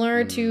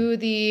 similar to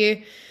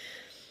the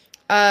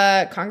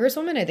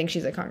congresswoman. I think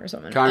she's a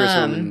congresswoman.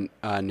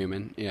 Congresswoman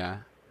Newman, yeah.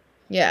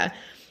 Yeah.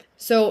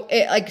 So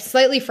it like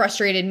slightly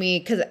frustrated me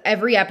because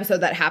every episode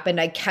that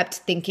happened, I kept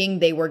thinking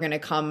they were going to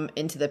come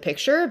into the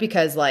picture,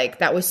 because like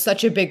that was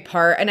such a big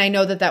part. And I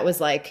know that that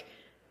was like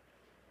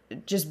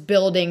just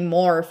building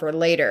more for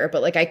later,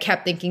 but like I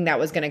kept thinking that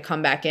was going to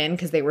come back in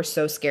because they were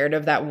so scared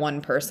of that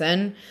one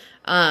person.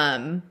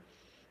 So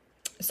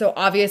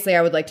obviously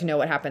I would like to know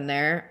what happened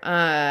there.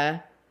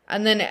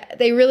 And then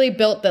they really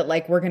built that,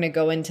 like, we're going to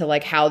go into,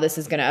 like, how this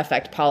is going to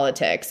affect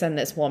politics and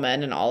this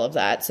woman and all of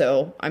that.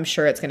 So I'm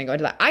sure it's going to go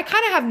into that. I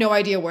kind of have no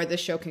idea where this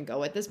show can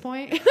go at this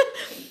point,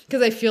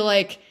 because I feel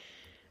like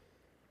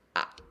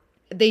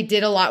they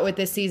did a lot with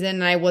this season,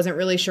 and I wasn't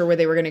really sure where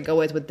they were going to go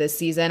with this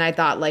season. I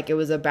thought, like, it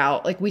was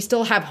about, like, we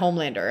still have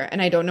Homelander,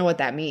 and I don't know what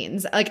that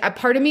means. Like, a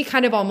part of me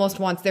kind of almost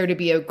wants there to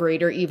be a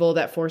greater evil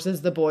that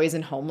forces the boys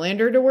and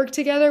Homelander to work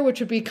together, which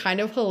would be kind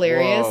of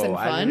hilarious and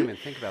fun. I didn't even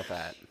think about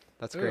that.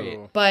 That's great.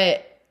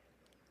 But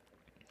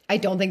I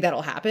don't think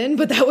that'll happen,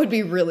 but that would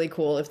be really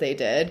cool if they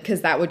did,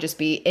 because that would just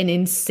be an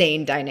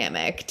insane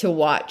dynamic to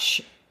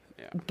watch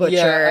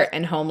Butcher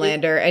and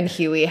Homelander and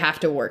Huey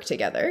have to work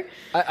together.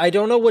 I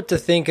don't know what to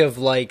think of,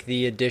 like,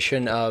 the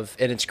addition of,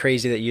 and it's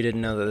crazy that you didn't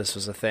know that this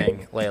was a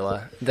thing,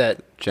 Layla, that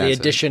the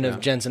addition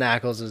of Jensen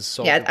Ackles as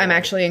Soldier Boy. I'm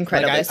actually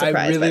incredibly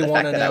surprised by the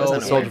fact that I was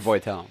unaware. Soldier Boy,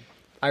 tell him.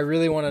 I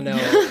really want to know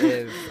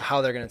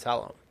how they're going to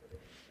tell him.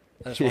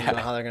 I just want to know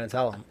how they're going to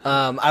tell him.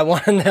 I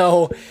want to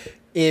know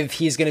if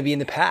he's going to be in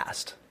the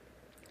past.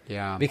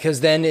 Yeah.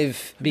 Because then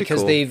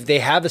they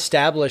have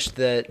established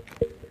that,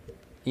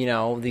 you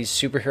know, these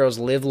superheroes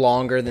live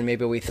longer than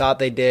maybe we thought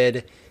they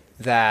did,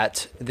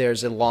 that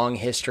there's a long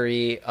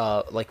history,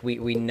 like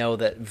we know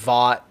that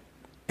Vought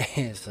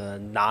is a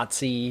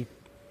Nazi.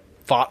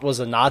 Vought was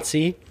a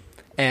Nazi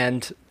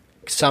and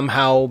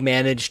somehow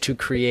managed to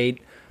create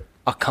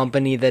a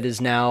company that is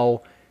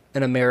now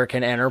an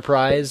American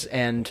enterprise,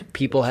 and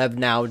people have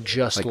now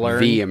just like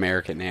learned the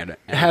American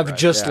enterprise. Have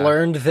just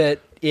learned that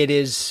it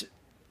is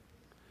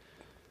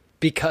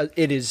because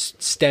it is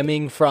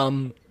stemming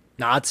from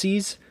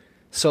Nazis.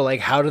 So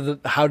like how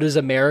does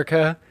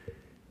America,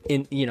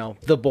 in, you know,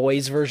 the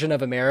boys version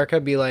of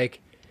America, be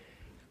like,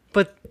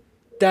 but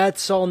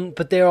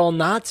they're all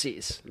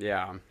Nazis.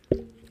 Yeah.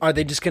 Are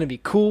they just going to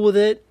be cool with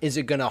it? Is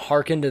it going to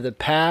harken to the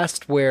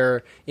past,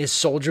 where is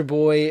Soldier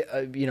Boy,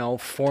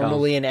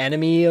 formerly an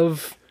enemy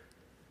of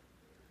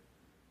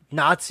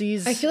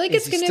Nazis? I feel like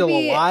is it's he going to still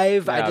be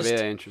alive.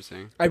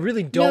 Interesting. I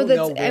really don't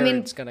know where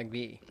it's going to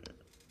be.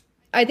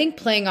 I think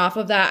playing off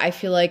of that, I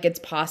feel like it's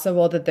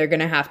possible that they're going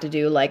to have to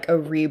do like a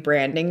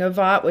rebranding of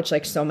Vought, which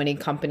like so many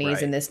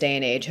companies in this day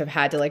and age have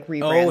had to like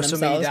rebrand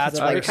themselves because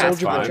of like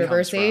past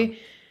controversy.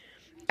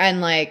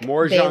 And like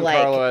more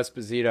Giancarlo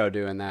Esposito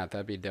doing that.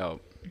 That'd be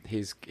dope.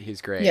 He's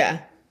great. Yeah.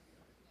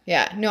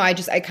 No, I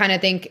kind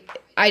of think,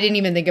 I didn't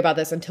even think about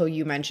this until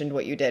you mentioned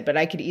what you did, but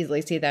I could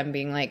easily see them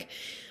being like,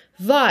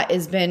 Vought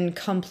has been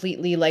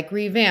completely like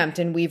revamped,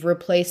 and we've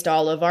replaced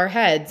all of our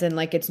heads, and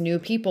like it's new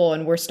people,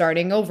 and we're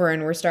starting over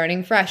and we're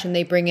starting fresh, and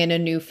they bring in a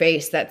new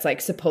face that's like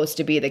supposed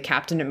to be the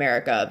Captain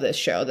America of this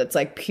show, that's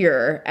like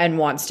pure and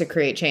wants to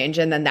create change,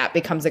 and then that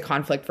becomes a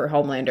conflict for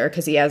Homelander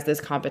because he has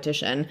this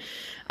competition,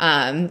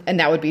 and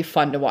that would be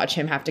fun to watch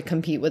him have to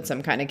compete with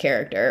some kind of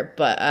character,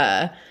 but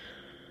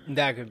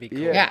that could be cool.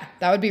 Yeah,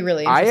 that would be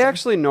really interesting. I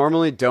actually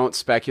normally don't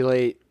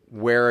speculate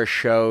where a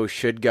show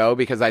should go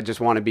because I just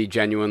want to be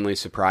genuinely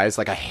surprised.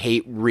 Like, I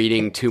hate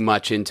reading too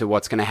much into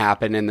what's going to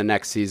happen in the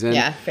next season.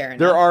 Yeah, fair enough.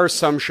 There are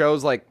some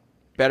shows like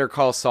Better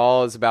Call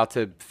Saul is about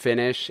to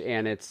finish,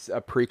 and it's a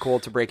prequel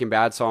to Breaking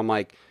Bad. So I'm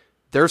like,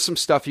 there's some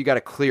stuff you got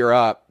to clear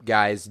up,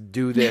 guys.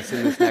 Do this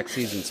in this next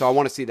season. So I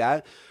want to see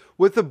that.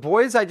 With the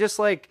boys, I just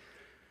like,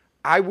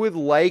 I would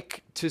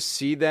like to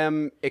see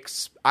them.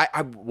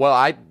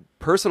 I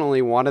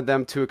personally wanted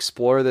them to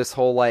explore this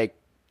whole like,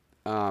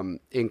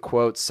 in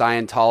quotes,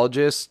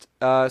 Scientologist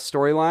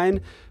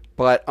storyline,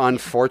 but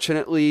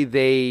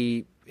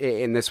unfortunately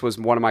and this was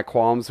one of my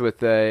qualms with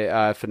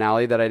the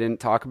finale that I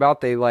didn't talk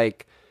about, they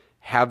like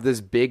have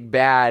this big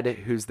bad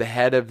who's the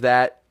head of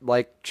that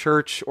like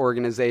church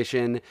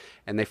organization,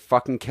 and they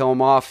fucking kill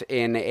him off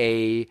in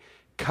a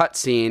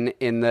cutscene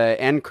in the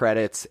end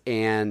credits,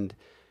 and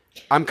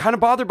I'm kind of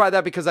bothered by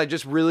that because I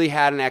just really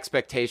had an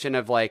expectation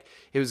of like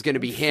it was going to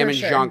be him and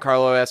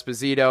Giancarlo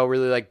Esposito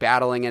really like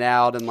battling it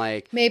out, and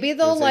like maybe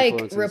they'll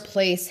like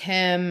replace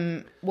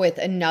him with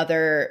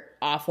another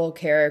awful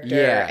character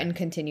and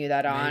continue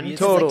that on.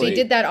 Totally. Like, they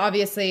did that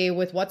obviously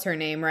with what's her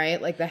name, right?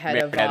 Like the head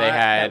of Vought. They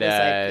had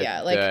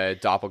the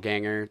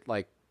doppelganger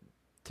like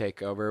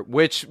take over,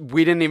 which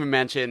we didn't even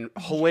mention.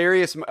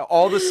 Hilarious.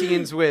 All the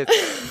scenes with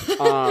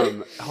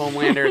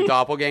Homelander and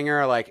Doppelganger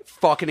are like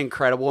fucking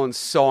incredible and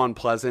so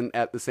unpleasant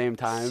at the same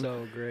time.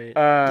 So great.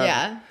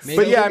 Yeah.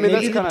 But yeah, I mean,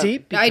 that's maybe kind the of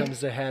Deep becomes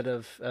the head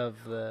of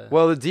the.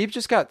 Well, the Deep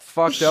just got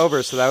fucked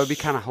over, so that would be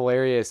kind of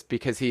hilarious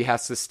because he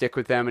has to stick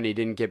with them and he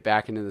didn't get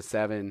back into the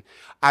 7.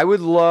 I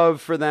would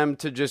love for them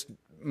to just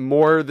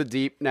more the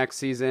Deep next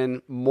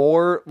season,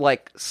 more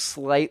like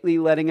slightly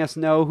letting us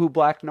know who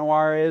Black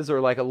Noir is, or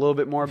like a little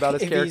bit more about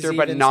his character,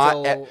 but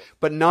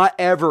not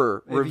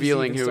ever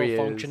revealing who he is.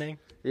 Functioning.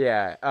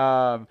 Yeah.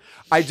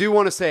 I do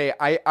want to say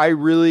I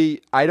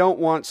don't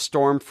want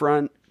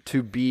Stormfront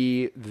to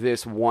be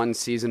this one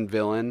season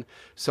villain,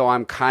 so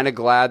I'm kind of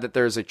glad that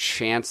there's a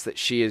chance that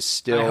she is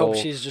still I hope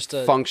she's just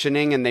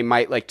functioning, and they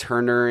might like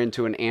turn her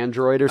into an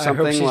android or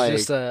something.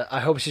 I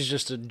hope she's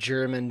just a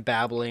German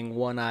babbling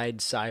one-eyed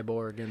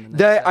cyborg in the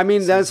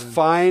next that's season.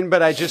 fine,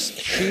 but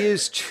she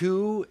is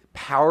too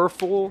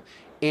powerful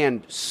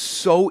and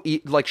so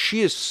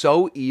she is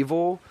so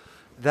evil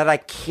that I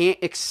can't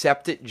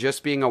accept it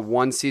just being a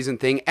one season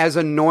thing, as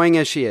annoying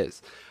as she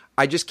is.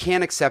 I just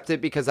can't accept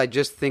it because I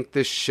just think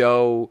this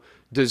show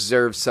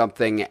deserves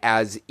something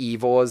as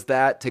evil as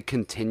that to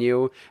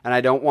continue, and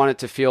I don't want it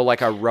to feel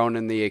like a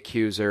Ronan the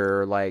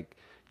Accuser, or like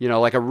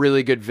a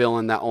really good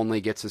villain that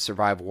only gets to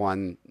survive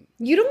one.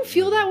 You don't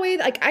feel that way?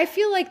 Like, I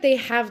feel like they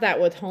have that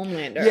with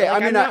Homelander. Yeah,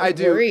 like, I mean, I'm not I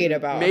do. Worried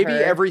about maybe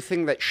her.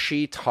 everything that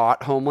she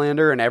taught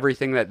Homelander and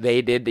everything that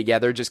they did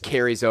together just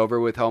carries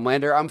over with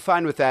Homelander. I'm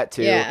fine with that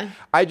too. Yeah.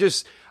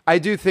 I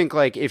do think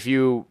like if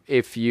you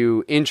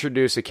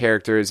introduce a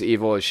character as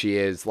evil as she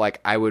is, like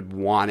I would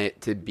want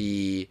it to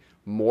be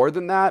more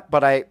than that.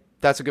 But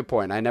that's a good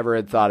point. I never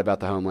had thought about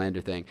the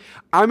Homelander thing.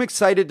 I'm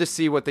excited to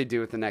see what they do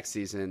with the next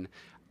season.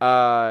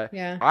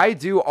 Yeah. I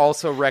do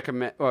also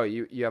recommend. Oh,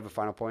 you have a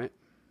final point?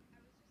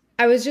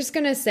 I was just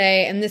going to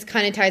say, and this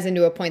kind of ties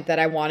into a point that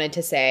I wanted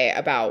to say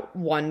about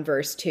 1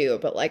 verse 2,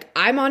 but like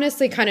I'm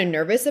honestly kind of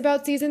nervous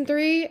about season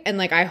 3, and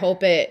like I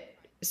hope it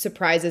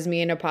surprises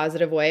me in a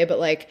positive way, but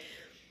like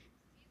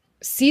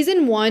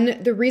season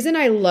 1, the reason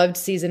I loved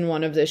season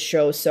 1 of this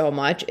show so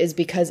much is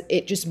because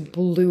it just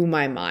blew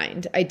my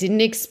mind. I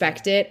didn't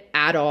expect it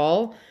at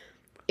all.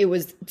 It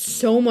was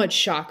so much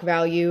shock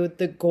value.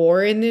 The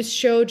gore in this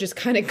show just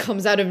kind of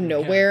comes out of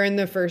nowhere in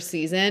the first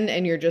season,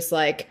 and you're just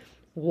like,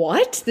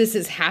 what? This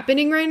is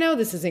happening right now?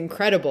 This is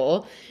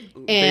incredible.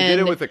 And they did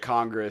it with the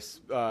Congress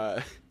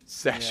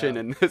session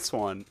in this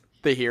one.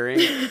 The hearing.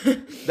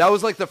 That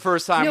was like the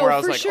first time where I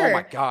was like, oh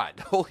my God,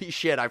 holy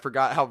shit, I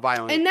forgot how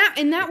violent.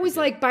 And that was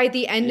like by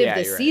the end of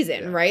the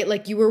season, right?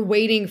 Like you were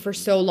waiting for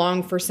so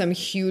long for some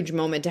huge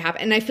moment to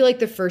happen. And I feel like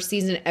the first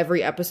season,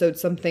 every episode,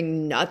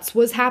 something nuts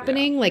was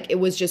happening. Like it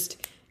was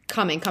just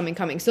coming.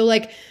 So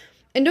like,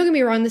 and don't get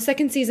me wrong, the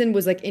second season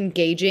was like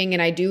engaging,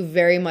 and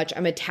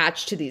I'm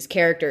attached to these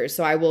characters,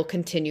 so I will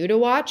continue to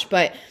watch.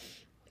 But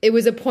it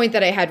was a point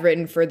that I had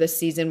written for the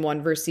season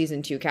 1 versus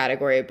season 2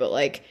 category. But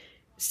like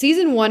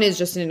season 1 is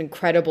just an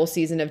incredible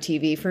season of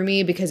TV for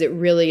me because it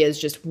really is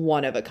just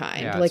one of a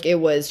kind. Yeah, like it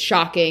was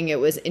shocking,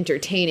 it was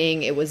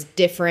entertaining, it was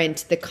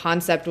different, the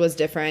concept was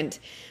different.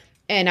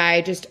 And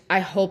I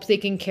hope they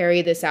can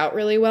carry this out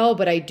really well,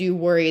 but I do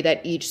worry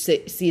that each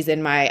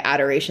season my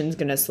adoration is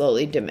going to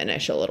slowly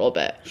diminish a little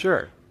bit.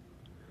 Sure.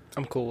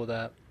 I'm cool with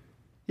that.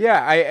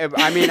 Yeah,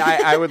 I mean,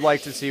 I would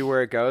like to see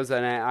where it goes,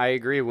 and I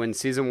agree. When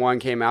season 1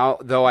 came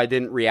out, though I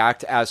didn't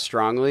react as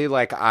strongly,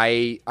 like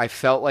I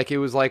felt like it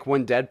was like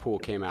when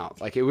Deadpool came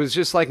out. Like it was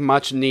just like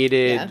much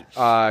needed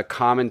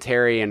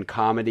commentary and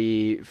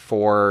comedy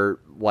for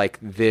like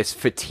this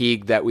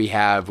fatigue that we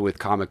have with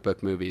comic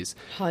book movies.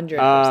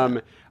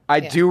 100%. I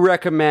do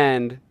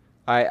recommend.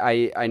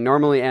 I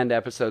normally end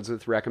episodes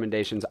with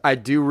recommendations. I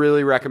do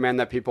really recommend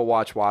that people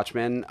watch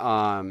Watchmen,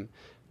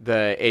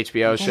 the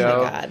HBO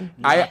show.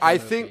 My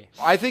God.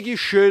 I think you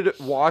should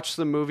watch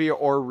the movie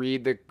or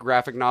read the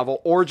graphic novel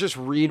or just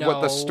read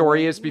what the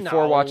story is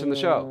before watching the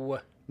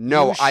show.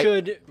 No, you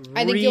should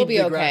I think read you'll be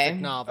the okay.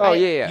 graphic novel. Oh,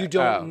 yeah. You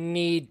don't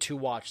need to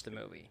watch the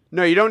movie.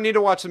 No, you don't need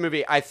to watch the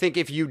movie. I think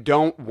if you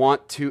don't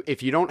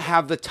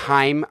have the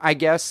time, I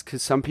guess,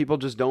 because some people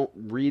just don't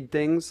read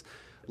things.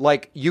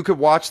 Like, you could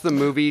watch the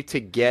movie to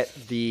get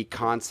the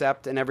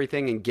concept and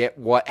everything and get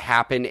what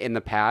happened in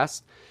the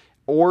past,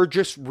 or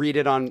just read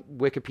it on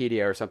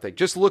Wikipedia or something.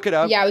 Just look it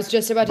up. Yeah, I was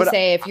just about to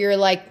say, if you're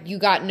like, you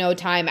got no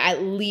time,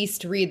 at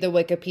least read the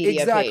Wikipedia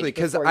exactly, page.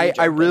 because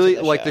I really,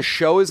 like, the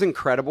show is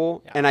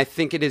incredible, and I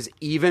think it is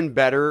even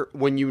better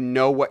when you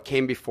know what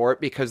came before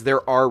it, because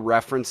there are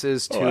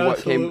references to what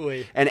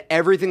came, and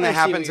everything that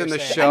happens in the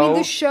show,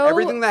 I mean,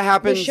 everything that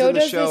happens in the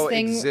does show this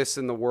thing- exists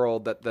in the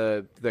world that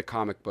the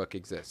comic book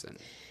exists in.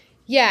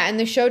 Yeah, and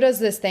the show does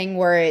this thing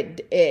where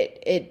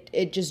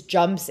it just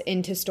jumps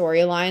into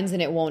storylines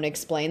and it won't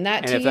explain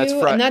that to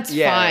you, and that's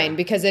fine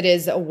because it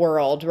is a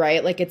world,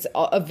 right? Like it's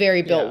a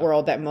very built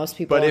world that most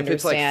people But if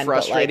understand. it's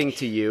like frustrating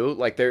to you,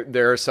 like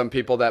there are some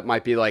people that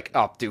might be like,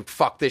 "Oh, dude,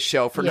 fuck this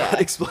show for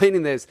not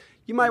explaining this."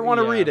 you might want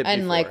to read it.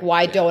 And before. like,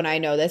 why don't I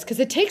know this? Because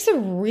it takes a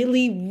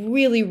really,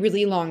 really,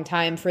 really long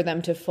time for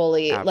them to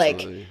fully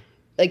Absolutely.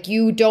 like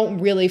you don't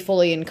really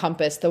fully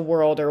encompass the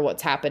world or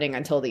what's happening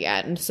until the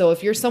end. So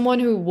if you're someone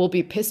who will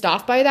be pissed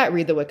off by that,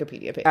 read the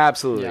Wikipedia page.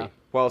 Absolutely. Yeah.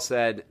 Well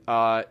said.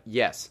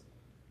 Yes.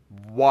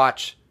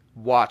 Watch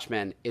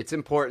Watchmen. It's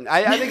important.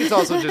 I think it's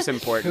also just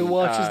important. Who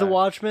watches The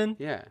Watchmen?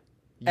 Yeah.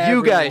 You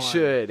Everyone. guys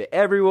should.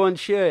 Everyone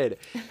should.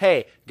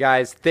 Hey,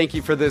 guys, thank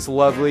you for this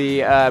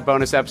lovely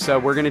bonus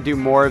episode. We're going to do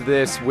more of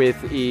this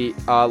with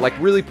like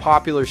really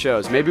popular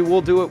shows. Maybe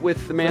we'll do it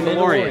with The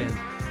Mandalorian.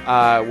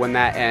 When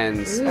that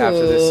ends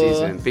after this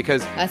season,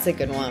 because That's a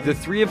good one. the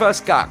three of us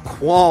got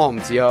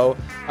qualms, yo.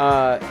 Even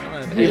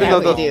Yeah,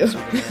 though we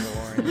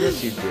do.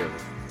 yes, you do.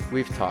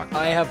 We've talked.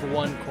 I have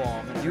one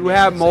qualm. and her You name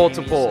have is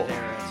multiple. Amy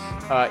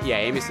Sedaris. Yeah,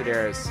 Amy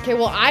Sedaris. Okay,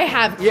 well, I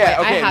have. Yeah,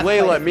 I okay, have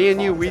quite Layla, a me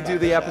and you, fault we about do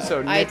the that.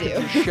 episode. I Nick, do.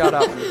 could you shut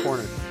up in the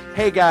corner?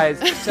 Hey guys,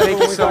 thank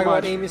when you we so talk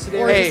about much. Amy Sedaris.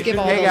 Or Hey, just give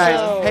all hey those guys,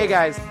 out. hey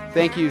guys,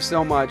 thank you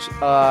so much.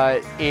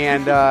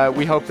 And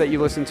we hope that you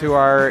listen to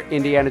our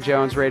Indiana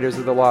Jones Raiders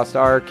of the Lost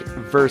Ark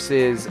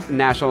versus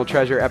National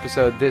Treasure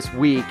episode this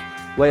week.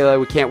 Layla,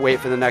 we can't wait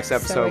for the next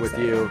episode with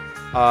you.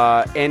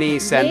 Any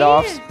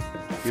send-offs? You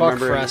Fuck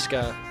remember-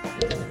 Fresca.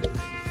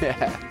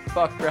 Yeah,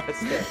 fuck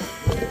Fresca.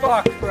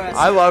 Fuck Fresca.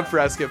 I love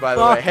Fresca, by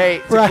the Fuck way. Hey,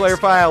 to Fresca.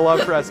 clarify, I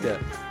love Fresca.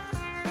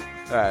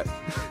 All right.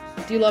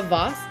 Do you love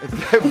Voss?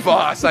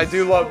 Voss, I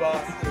do love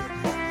Voss.